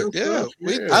all of it. Yeah.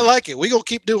 I like it. We're going to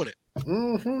keep doing it.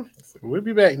 Mm-hmm. So we'll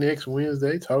be back next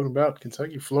Wednesday talking about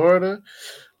Kentucky, Florida,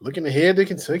 looking ahead to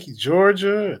Kentucky,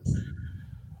 Georgia, and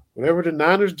whatever the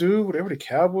Niners do, whatever the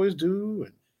Cowboys do,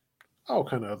 and all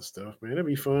kind of other stuff, man. It'll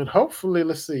be fun. Hopefully,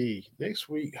 let's see, next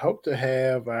week, hope to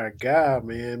have our guy,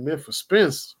 man, Memphis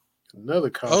Spence, another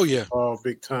college football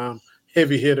big time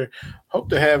heavy hitter. Hope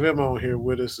to have him on here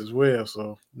with us as well.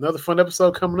 So another fun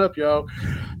episode coming up, y'all.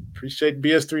 Appreciate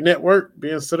BS3 Network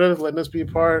being set up, letting us be a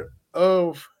part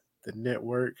of the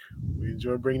network. We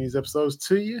enjoy bringing these episodes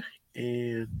to you,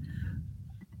 and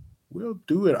we'll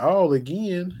do it all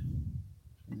again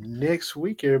next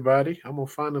week, everybody. I'm going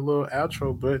to find a little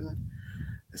outro button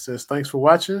that says thanks for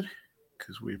watching,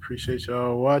 because we appreciate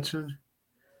y'all watching.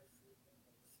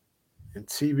 And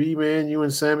TV, man, you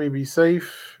and Sammy be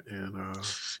safe. And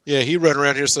he run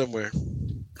around here somewhere.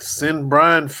 Send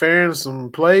Brian Farron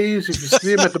some plays if you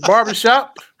see him at the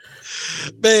barbershop.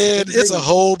 Man, it's a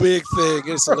whole big thing.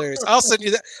 It's hilarious. I'll send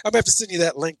you that. I'm going to have to send you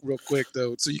that link real quick,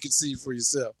 though, so you can see for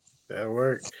yourself. That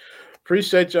work.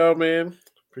 Appreciate y'all, man.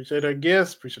 Appreciate our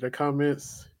guests. Appreciate our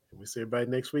comments. And we'll see everybody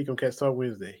next week on Cats Talk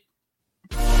Wednesday.